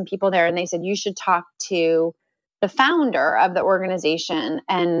talked to some people there, and they said, you should talk to the founder of the organization,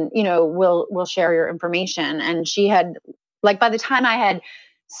 and, you know, we'll share your information. And she had, like, by the time I had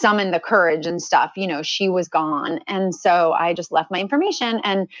summoned the courage and stuff, you know, she was gone. And so I just left my information,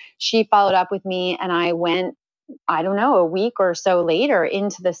 and she followed up with me, and I went, I don't know, a week or so later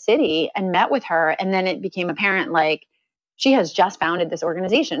into the city and met with her. And then it became apparent, like, she has just founded this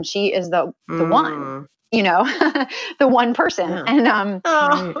organization. She is the one, you know, the one person. Yeah. And,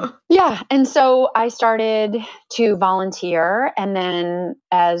 And so I started to volunteer. And then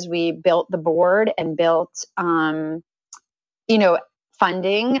as we built the board and built, you know,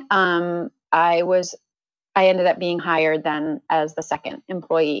 funding, I ended up being hired then as the second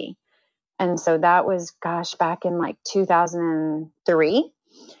employee. And so that was, back in like 2003.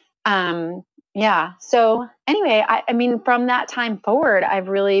 So anyway, I mean, from that time forward, I've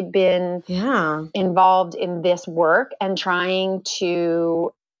really been involved in this work and trying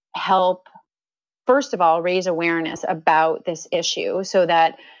to help, first of all, raise awareness about this issue so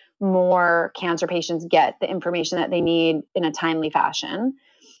that more cancer patients get the information that they need in a timely fashion,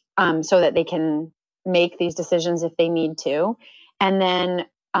 so that they can make these decisions if they need to. And then,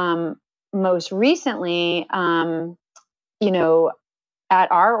 most recently, you know,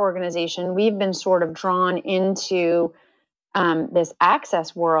 at our organization, we've been sort of drawn into this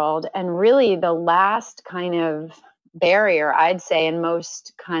access world. And really the last kind of barrier, I'd say, and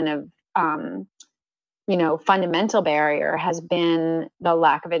most kind of, you know, fundamental barrier has been the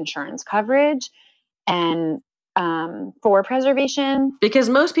lack of insurance coverage and for preservation. Because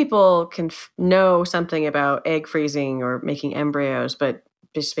most people can know something about egg freezing or making embryos, but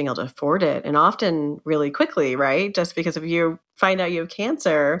just being able to afford it, and often really quickly, right? Just because if you find out you have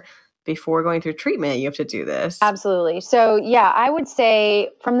cancer before going through treatment, you have to do this. Absolutely. So I would say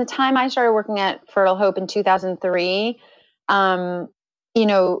from the time I started working at Fertile Hope in 2003, you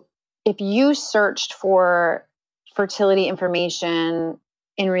know, if you searched for fertility information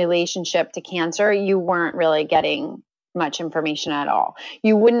in relationship to cancer, you weren't really getting much information at all.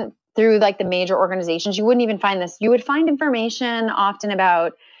 You wouldn't, through like the major organizations, you wouldn't even find this. You would find information often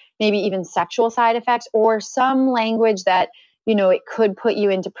about maybe even sexual side effects or some language that, you know, it could put you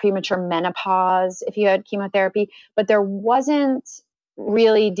into premature menopause if you had chemotherapy, but there wasn't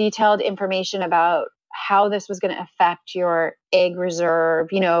really detailed information about how this was going to affect your egg reserve,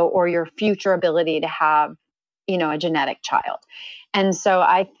 you know, or your future ability to have, you know, a genetic child. And so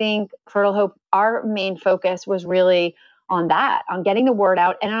I think Fertile Hope, our main focus was really on that, on getting the word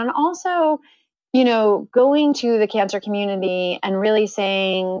out, and on also, you know, going to the cancer community and really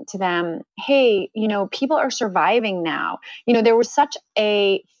saying to them, hey, you know, people are surviving now. You know, there was such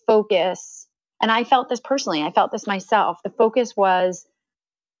a focus, and I felt this personally, I felt this myself. The focus was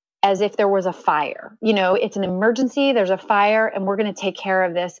as if there was a fire. You know, it's an emergency, there's a fire, and we're going to take care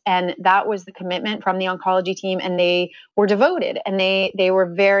of this. And that was the commitment from the oncology team, and they were devoted, and they were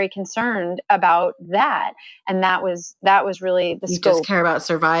very concerned about that. And that was really the scope. You just care about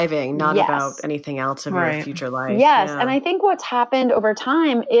surviving, not about anything else of your future life. Yes. Yeah. And I think what's happened over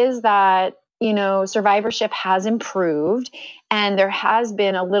time is that, you know, survivorship has improved, and there has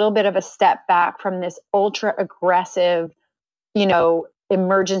been a little bit of a step back from this ultra aggressive, you know,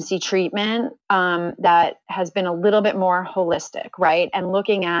 emergency treatment that has been a little bit more holistic, right? And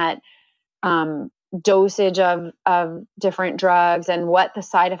looking at dosage of different drugs and what the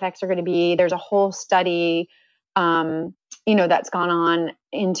side effects are going to be. There's a whole study, you know, that's gone on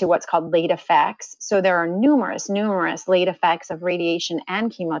into what's called late effects. So there are numerous late effects of radiation and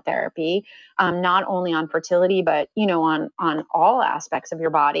chemotherapy, not only on fertility, but, you know, on all aspects of your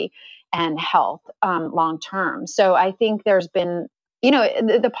body and health long term. So I think there's been, you know,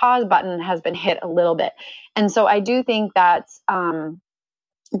 the pause button has been hit a little bit. And so I do think that's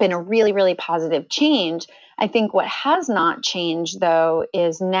been a really, really positive change. I think what has not changed, though,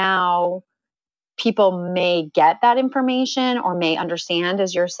 is now people may get that information or may understand,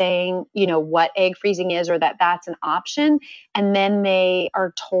 as you're saying, what egg freezing is, or that that's an option. And then they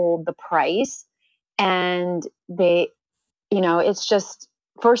are told the price, and they, it's just,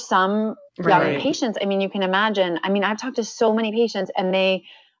 for some young patients, I mean, you can imagine, I mean, I've talked to so many patients, and they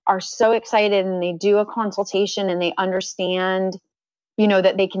are so excited, and they do a consultation, and they understand,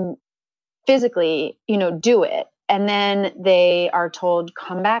 that they can physically, do it. And then they are told,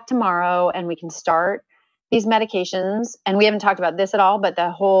 come back tomorrow and we can start these medications. And we haven't talked about this at all, but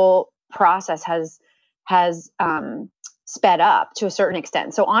the whole process has sped up to a certain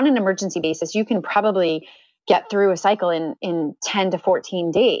extent. So on an emergency basis, you can probably get through a cycle in 10 to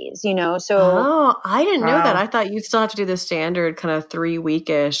 14 days, so. Oh, I didn't know that. I thought you'd still have to do the standard kind of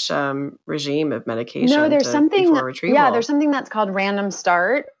 3-weekish regime of medication. No, there's something, retrieval. There's something that's called random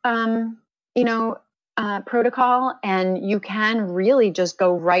start, protocol, and you can really just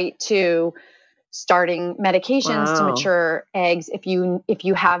go right to starting medications to mature eggs if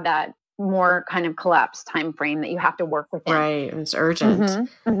you have that more kind of collapsed time frame that you have to work within. Right, it's urgent.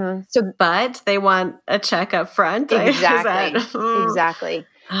 So, but they want a check up front. Exactly.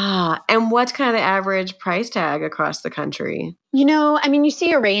 And what's kind of the average price tag across the country? I mean, you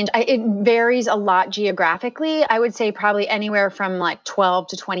see a range. It varies a lot geographically. I would say probably anywhere from like $12,000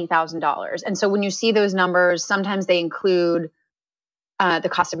 to $20,000. And so when you see those numbers, sometimes they include the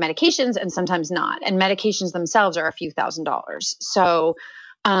cost of medications and sometimes not. And medications themselves are a few $1,000s. So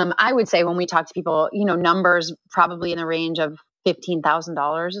I would say when we talk to people, numbers probably in the range of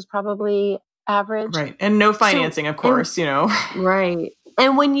 $15,000 is probably average. Right. And no financing, of course, Right.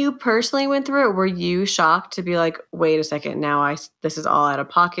 And when you personally went through it, were you shocked to be like, wait a second, now this is all out of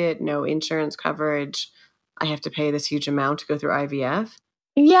pocket, no insurance coverage, I have to pay this huge amount to go through IVF?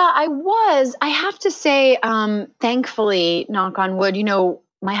 Yeah, I was. I have to say, thankfully, knock on wood,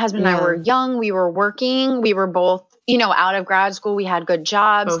 my husband and I were young, we were working, we were both, out of grad school, we had good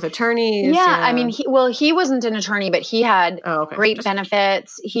jobs. Both attorneys. Yeah. I mean, he wasn't an attorney, but he had great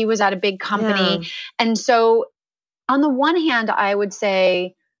benefits. He was at a big company. Yeah. And so on the one hand, I would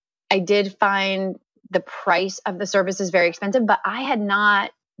say I did find the price of the services very expensive, but I had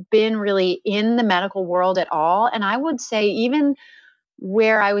not been really in the medical world at all. And I would say even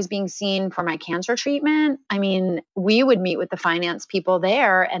where I was being seen for my cancer treatment, I mean, we would meet with the finance people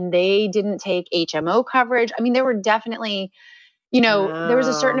there, and they didn't take HMO coverage. I mean, there were definitely, there was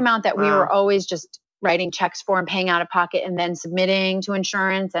a certain amount that we were always just writing checks for and paying out of pocket and then submitting to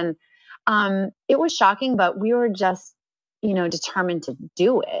insurance. And it was shocking, but we were just, determined to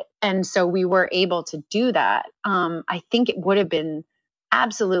do it. And so we were able to do that. I think it would have been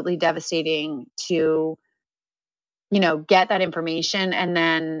absolutely devastating to, get that information and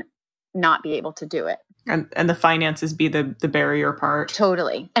then not be able to do it. And the finances be the barrier part.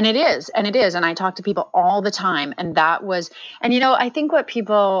 Totally. And it is. And I talk to people all the time. And that was, and I think what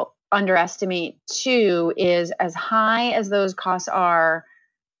people underestimate too is as high as those costs are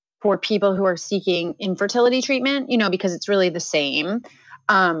for people who are seeking infertility treatment, because it's really the same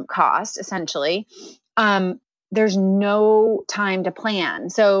cost essentially. There's no time to plan.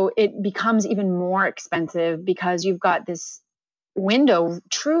 So it becomes even more expensive because you've got this window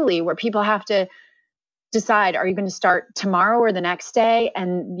truly where people have to decide, are you going to start tomorrow or the next day?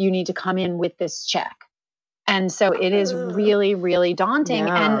 And you need to come in with this check. And so it is really, really daunting.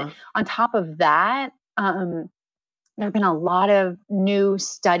 Yeah. And on top of that, there have been a lot of new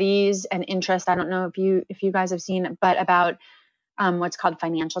studies and interest. I don't know if you guys have seen, but about what's called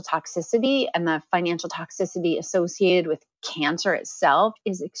financial toxicity, and the financial toxicity associated with cancer itself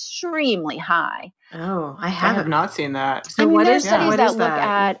is extremely high. Oh, I have not seen that. So there's studies that look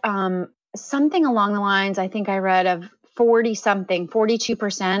at something along the lines, I think I read, of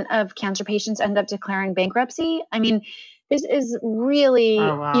 42% of cancer patients end up declaring bankruptcy. I mean, this is really,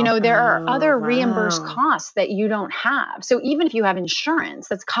 there are other reimbursed costs that you don't have. So even if you have insurance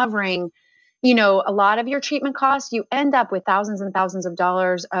that's covering, a lot of your treatment costs, you end up with thousands and thousands of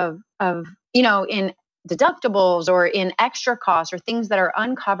dollars of in deductibles or in extra costs or things that are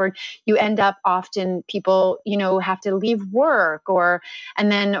uncovered. You end up often people, have to leave work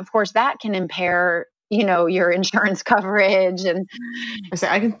and then of course that can impair, your insurance coverage. And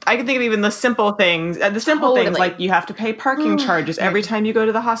I can think of even the simple things, things like you have to pay parking charges every time you go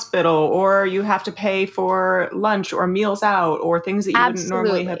to the hospital, or you have to pay for lunch or meals out or things that you wouldn't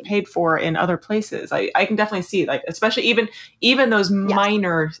normally have paid for in other places. I can definitely see, like, especially even those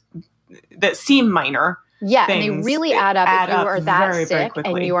minor that seem minor. Yeah, and they really add up if you are that very, sick very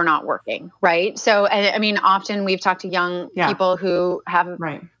and you are not working, right? So, I mean, often we've talked to young people who have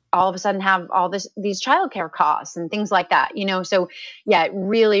all of a sudden have these childcare costs and things like that, So yeah, it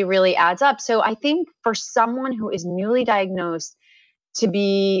really, really adds up. So I think for someone who is newly diagnosed to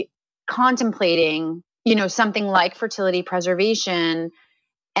be contemplating, something like fertility preservation,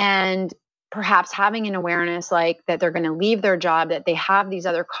 and perhaps having an awareness like that they're going to leave their job, that they have these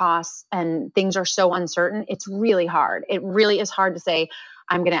other costs and things are so uncertain, it's really hard. It really is hard to say,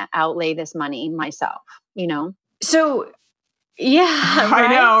 I'm going to outlay this money myself, So, yeah, I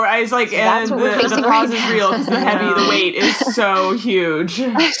know. I was like, So and the pause is real because the weight is so huge.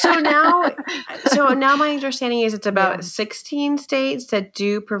 So now my understanding is it's about 16 states that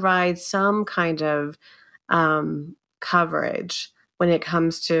do provide some kind of coverage when it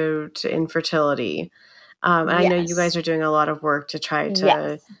comes to infertility. And I know you guys are doing a lot of work to try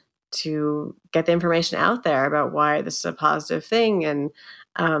to get the information out there about why this is a positive thing, and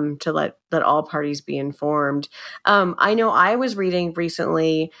to let all parties be informed. I know I was reading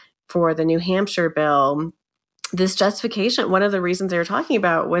recently for the New Hampshire bill, this justification, one of the reasons they were talking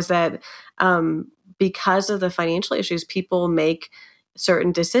about was that because of the financial issues, people make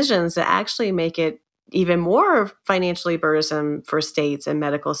certain decisions that actually make it even more financially burdensome for states and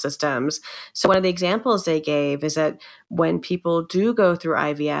medical systems. So one of the examples they gave is that when people do go through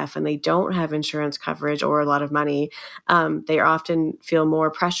IVF and they don't have insurance coverage or a lot of money, they often feel more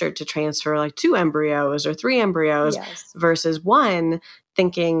pressured to transfer like 2 embryos or 3 embryos versus 1,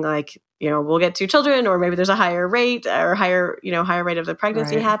 thinking like, we'll get 2 children, or maybe there's a higher rate or higher rate of the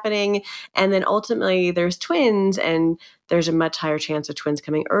pregnancy happening. And then ultimately there's twins, and there's a much higher chance of twins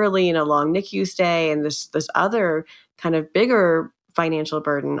coming early and a long NICU stay. And this other kind of bigger financial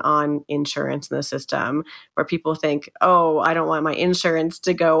burden on insurance in the system, where people think, oh, I don't want my insurance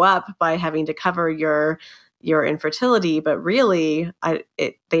to go up by having to cover your infertility. But really,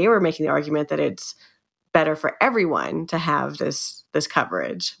 they were making the argument that it's better for everyone to have this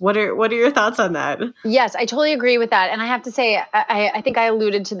coverage. What are your thoughts on that? Yes, I totally agree with that. And I have to say, I think I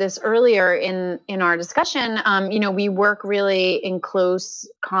alluded to this earlier in our discussion. We work really in close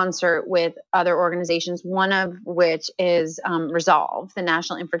concert with other organizations, one of which is Resolve, the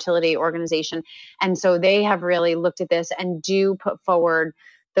National Infertility Organization. And so they have really looked at this and do put forward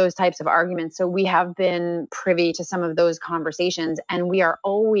those types of arguments. So we have been privy to some of those conversations, and we are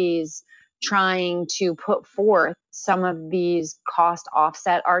always trying to put forth some of these cost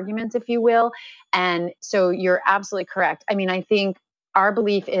offset arguments, if you will. And so you're absolutely correct. I mean, I think our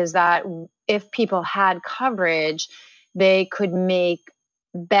belief is that if people had coverage, they could make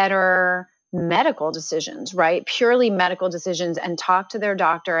better medical decisions, right? Purely medical decisions, and talk to their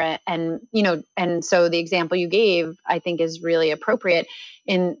doctor. And so the example you gave, I think, is really appropriate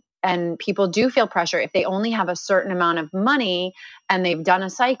and people do feel pressure if they only have a certain amount of money and they've done a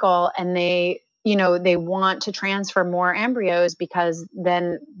cycle, and they want to transfer more embryos because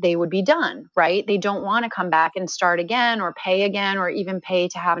then they would be done, right? They don't want to come back and start again or pay again, or even pay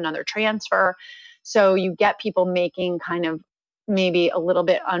to have another transfer. So you get people making kind of maybe a little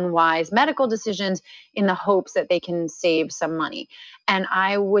bit unwise medical decisions in the hopes that they can save some money. And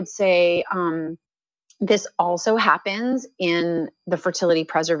I would say, this also happens in the fertility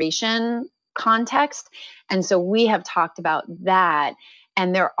preservation context. And so we have talked about that.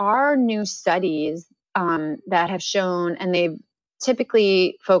 And there are new studies that have shown, and they've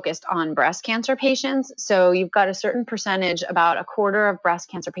typically focused on breast cancer patients. So you've got a certain percentage, about a quarter of breast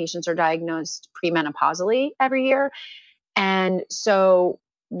cancer patients are diagnosed premenopausally every year. And so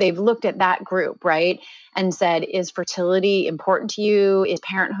they've looked at that group, right? And said, is fertility important to you? Is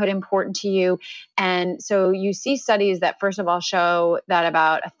parenthood important to you? And so you see studies that, first of all, show that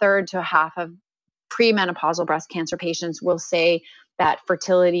about a third to a half of premenopausal breast cancer patients will say that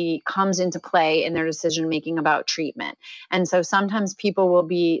fertility comes into play in their decision-making about treatment. And so sometimes people will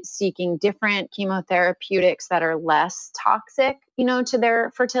be seeking different chemotherapeutics that are less toxic, to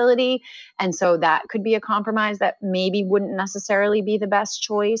their fertility. And so that could be a compromise that maybe wouldn't necessarily be the best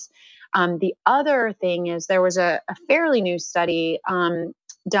choice. The other thing is there was a fairly new study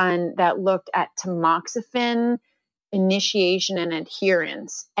done that looked at tamoxifen initiation and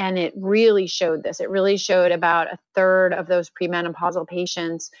adherence. And it really showed this. It really showed about a third of those premenopausal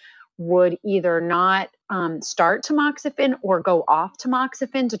patients would either not start tamoxifen or go off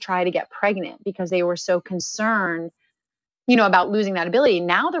tamoxifen to try to get pregnant because they were so concerned, about losing that ability.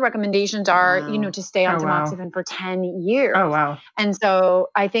 Now the recommendations are, to stay on tamoxifen for 10 years. Oh, wow. And so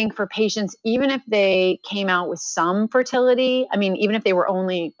I think for patients, even if they came out with some fertility, even if they were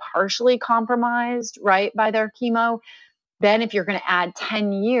only partially compromised, right, by their chemo, then if you're going to add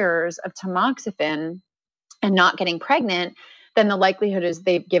 10 years of tamoxifen and not getting pregnant, then the likelihood is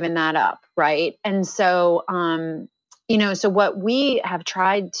they've given that up, right? And so, So what we have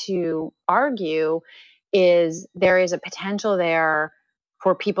tried to argue is there is a potential there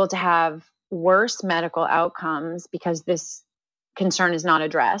for people to have worse medical outcomes because this concern is not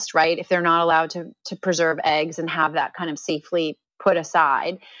addressed, right? If they're not allowed to preserve eggs and have that kind of safely put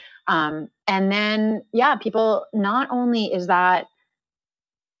aside. And then, people, not only is that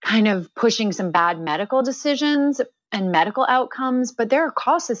kind of pushing some bad medical decisions and medical outcomes, but there are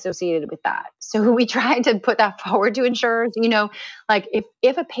costs associated with that. So we try to put that forward to insurers, like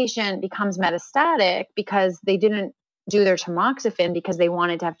if a patient becomes metastatic because they didn't do their tamoxifen because they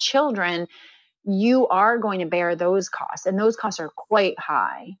wanted to have children, you are going to bear those costs, and those costs are quite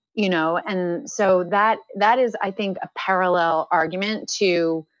high, and so that is, I think, a parallel argument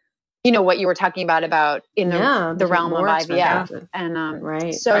to what you were talking about in the realm of IVF. And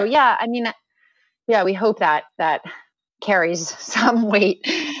right. So we hope that carries some weight.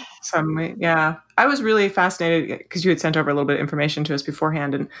 Yeah. I was really fascinated because you had sent over a little bit of information to us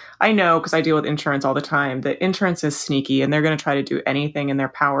beforehand. And I know, because I deal with insurance all the time, that insurance is sneaky and they're going to try to do anything in their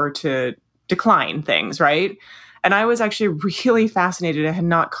power to decline things, right? And I was actually really fascinated. I had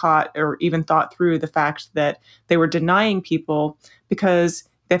not caught or even thought through the fact that they were denying people because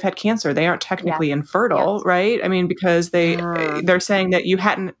they've had cancer. They aren't technically infertile, right? I mean, because they're saying that you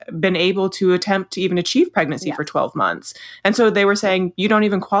hadn't been able to attempt to even achieve pregnancy for 12 months. And so they were saying you don't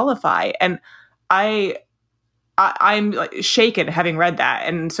even qualify. And I'm like shaken having read that.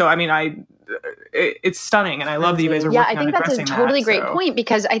 And so, it's stunning. And I love that you guys are working on addressing that. I think that's a totally great point,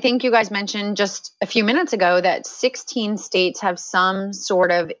 because I think you guys mentioned just a few minutes ago that 16 states have some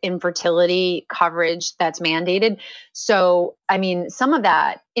sort of infertility coverage that's mandated. So, some of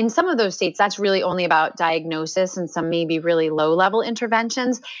that, in some of those states, that's really only about diagnosis and some maybe really low level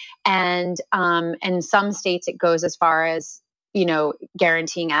interventions. And in some states, it goes as far as,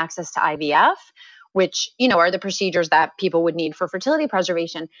 guaranteeing access to IVF, which, are the procedures that people would need for fertility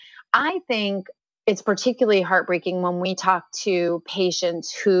preservation. I think it's particularly heartbreaking when we talk to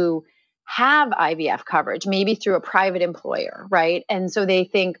patients who have IVF coverage, maybe through a private employer, right? And so they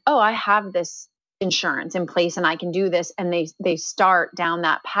think, oh, I have this insurance in place and I can do this. And they start down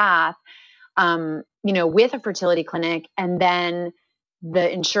that path, with a fertility clinic, and then the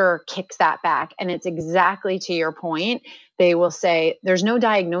insurer kicks that back. And it's exactly to your point. They will say, there's no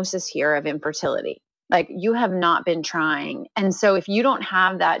diagnosis here of infertility. Like, you have not been trying. And so if you don't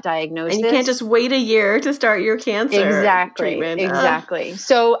have that diagnosis, and you can't just wait a year to start your cancer treatment. Exactly.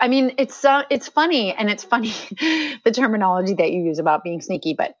 So, it's funny, and it's funny the terminology that you use about being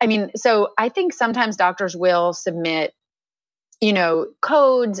sneaky. But so I think sometimes doctors will submit,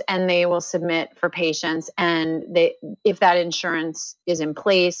 codes, and they will submit for patients, and if that insurance is in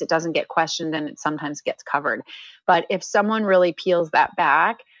place, it doesn't get questioned and it sometimes gets covered. But if someone really peels that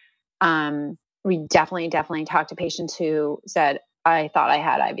back, we definitely talk to patients who said, I thought I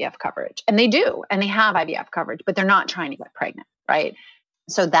had IVF coverage, and they do, and they have IVF coverage, but they're not trying to get pregnant. Right.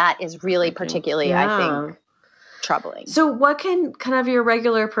 So that is really particularly, I think, troubling. So what can kind of your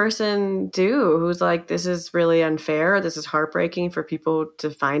regular person do who's like, this is really unfair, this is heartbreaking for people to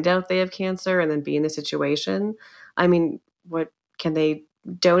find out they have cancer and then be in the situation? What can they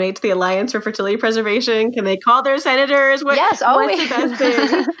donate to the Alliance for Fertility Preservation? Can they call their senators? Yes, always. What's the best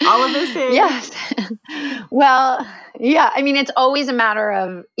thing? All of those things? Yes. Well, yeah, it's always a matter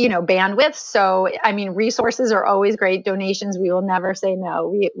of, bandwidth. So, resources are always great. Donations, we will never say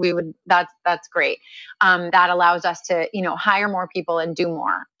no. We would, that's great. That allows us to, hire more people and do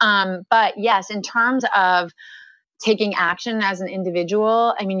more. But yes, in terms of taking action as an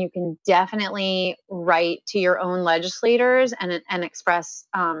individual, you can definitely write to your own legislators and express,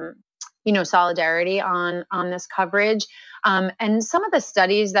 solidarity on this coverage. And some of the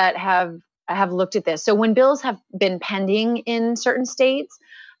studies that have looked at this. So when bills have been pending in certain states,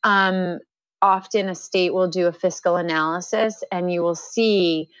 often a state will do a fiscal analysis, and you will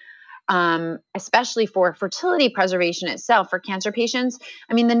see, especially for fertility preservation itself for cancer patients,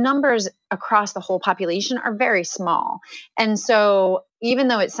 the numbers across the whole population are very small. And so even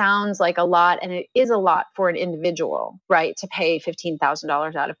though it sounds like a lot, and it is a lot for an individual, right, to pay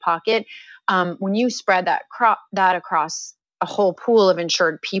 $15,000 out of pocket, when you spread that across a whole pool of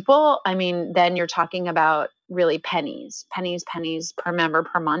insured people, then you're talking about really pennies per member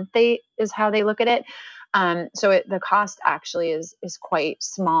per month, is how they look at it. So the cost actually is quite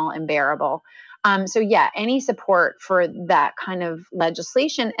small and bearable. So yeah, any support for that kind of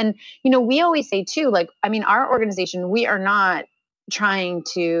legislation. And, we always say too, our organization, we are not trying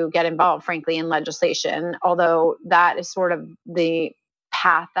to get involved, frankly, in legislation, although that is sort of the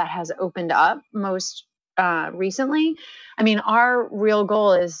path that has opened up most recently. Our real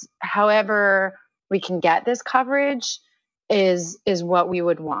goal is, however we can get this coverage is what we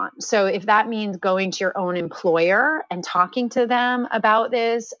would want. So if that means going to your own employer and talking to them about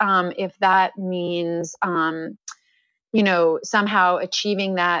this, if that means, somehow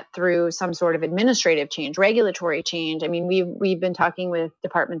achieving that through some sort of administrative change, regulatory change. I mean, we've been talking with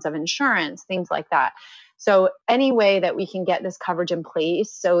departments of insurance, things like that. So any way that we can get this coverage in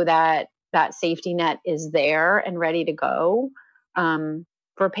place so that that safety net is there and ready to go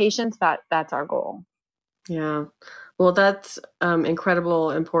for patients, that's our goal. Yeah. Well, that's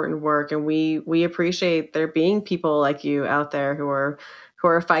incredible, important work. And we appreciate there being people like you out there who are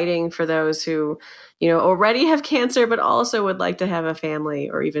fighting for those who, already have cancer, but also would like to have a family,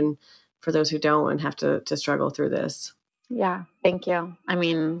 or even for those who don't and have to struggle through this. Yeah. Thank you. I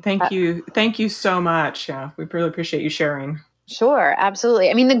mean, thank you. Thank you so much. Yeah. We really appreciate you sharing. Sure. Absolutely.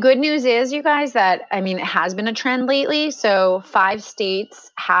 I mean, the good news is, you guys, that, it has been a trend lately. So 5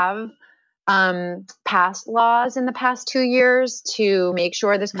 states have passed laws in the past 2 years to make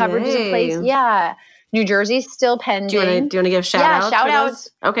sure this coverage is in place. Yeah. New Jersey's still pending. Do you want to give shout outs? Shout outs.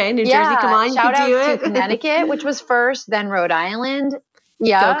 Okay. New Jersey, come on. Shout you can do outs it. to Connecticut, which was first, then Rhode Island.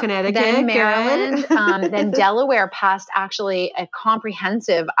 Yeah. Go Connecticut. Then Maryland. Then Delaware passed actually a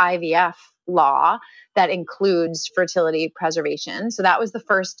comprehensive IVF law that includes fertility preservation. So that was the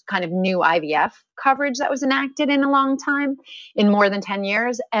first kind of new IVF coverage that was enacted in a long time, in more than 10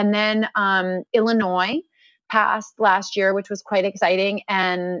 years. And then Illinois passed last year, which was quite exciting.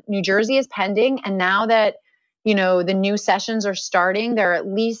 And New Jersey is pending. And now that, the new sessions are starting, there are at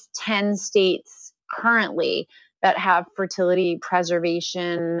least 10 states currently that have fertility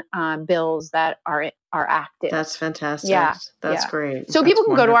preservation bills that are active. That's fantastic. Yeah. That's great. So That's people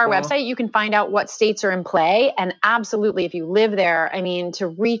can wonderful. go to our website. You can find out what states are in play. And absolutely, if you live there, to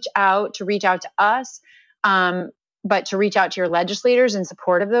reach out to us, but to reach out to your legislators in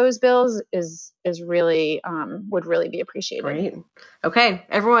support of those bills is really, would really be appreciated. Great. Okay,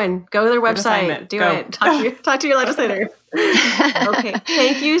 everyone, go to their website. Do it. Talk to your legislator. Okay.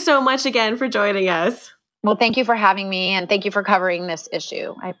 Thank you so much again for joining us. Well, thank you for having me, and thank you for covering this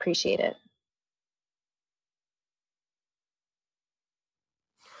issue. I appreciate it.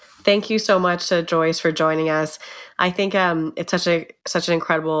 Thank you so much to Joyce for joining us. I think it's such an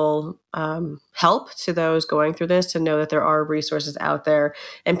incredible help to those going through this to know that there are resources out there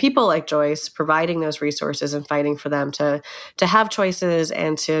and people like Joyce providing those resources and fighting for them to have choices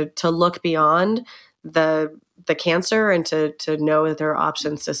and to look beyond the cancer and to know that there are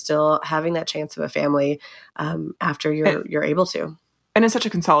options to still having that chance of a family after you're able to. And it's such a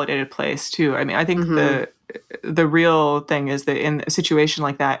consolidated place too. I think the real thing is that in a situation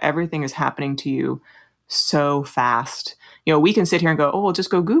like that, everything is happening to you so fast. We can sit here and go, oh, we'll just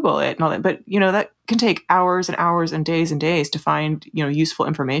go Google it and all that. But, that can take hours and hours and days to find, useful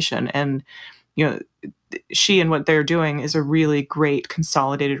information. And, she and what they're doing is a really great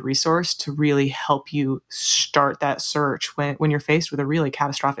consolidated resource to really help you start that search when you're faced with a really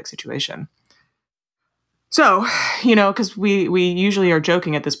catastrophic situation. So, because we usually are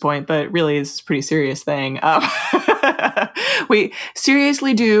joking at this point, but really it's a pretty serious thing. We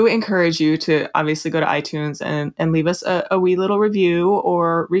seriously do encourage you to obviously go to iTunes and leave us a wee little review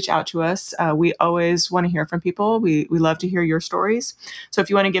or reach out to us. We always want to hear from people. We love to hear your stories. So if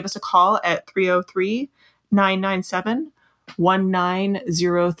you want to give us a call at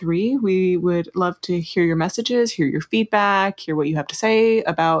 303-997-1903, we would love to hear your messages, hear your feedback, hear what you have to say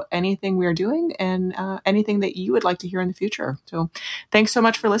about anything we are doing and anything that you would like to hear in the future. So thanks so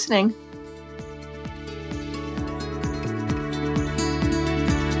much for listening.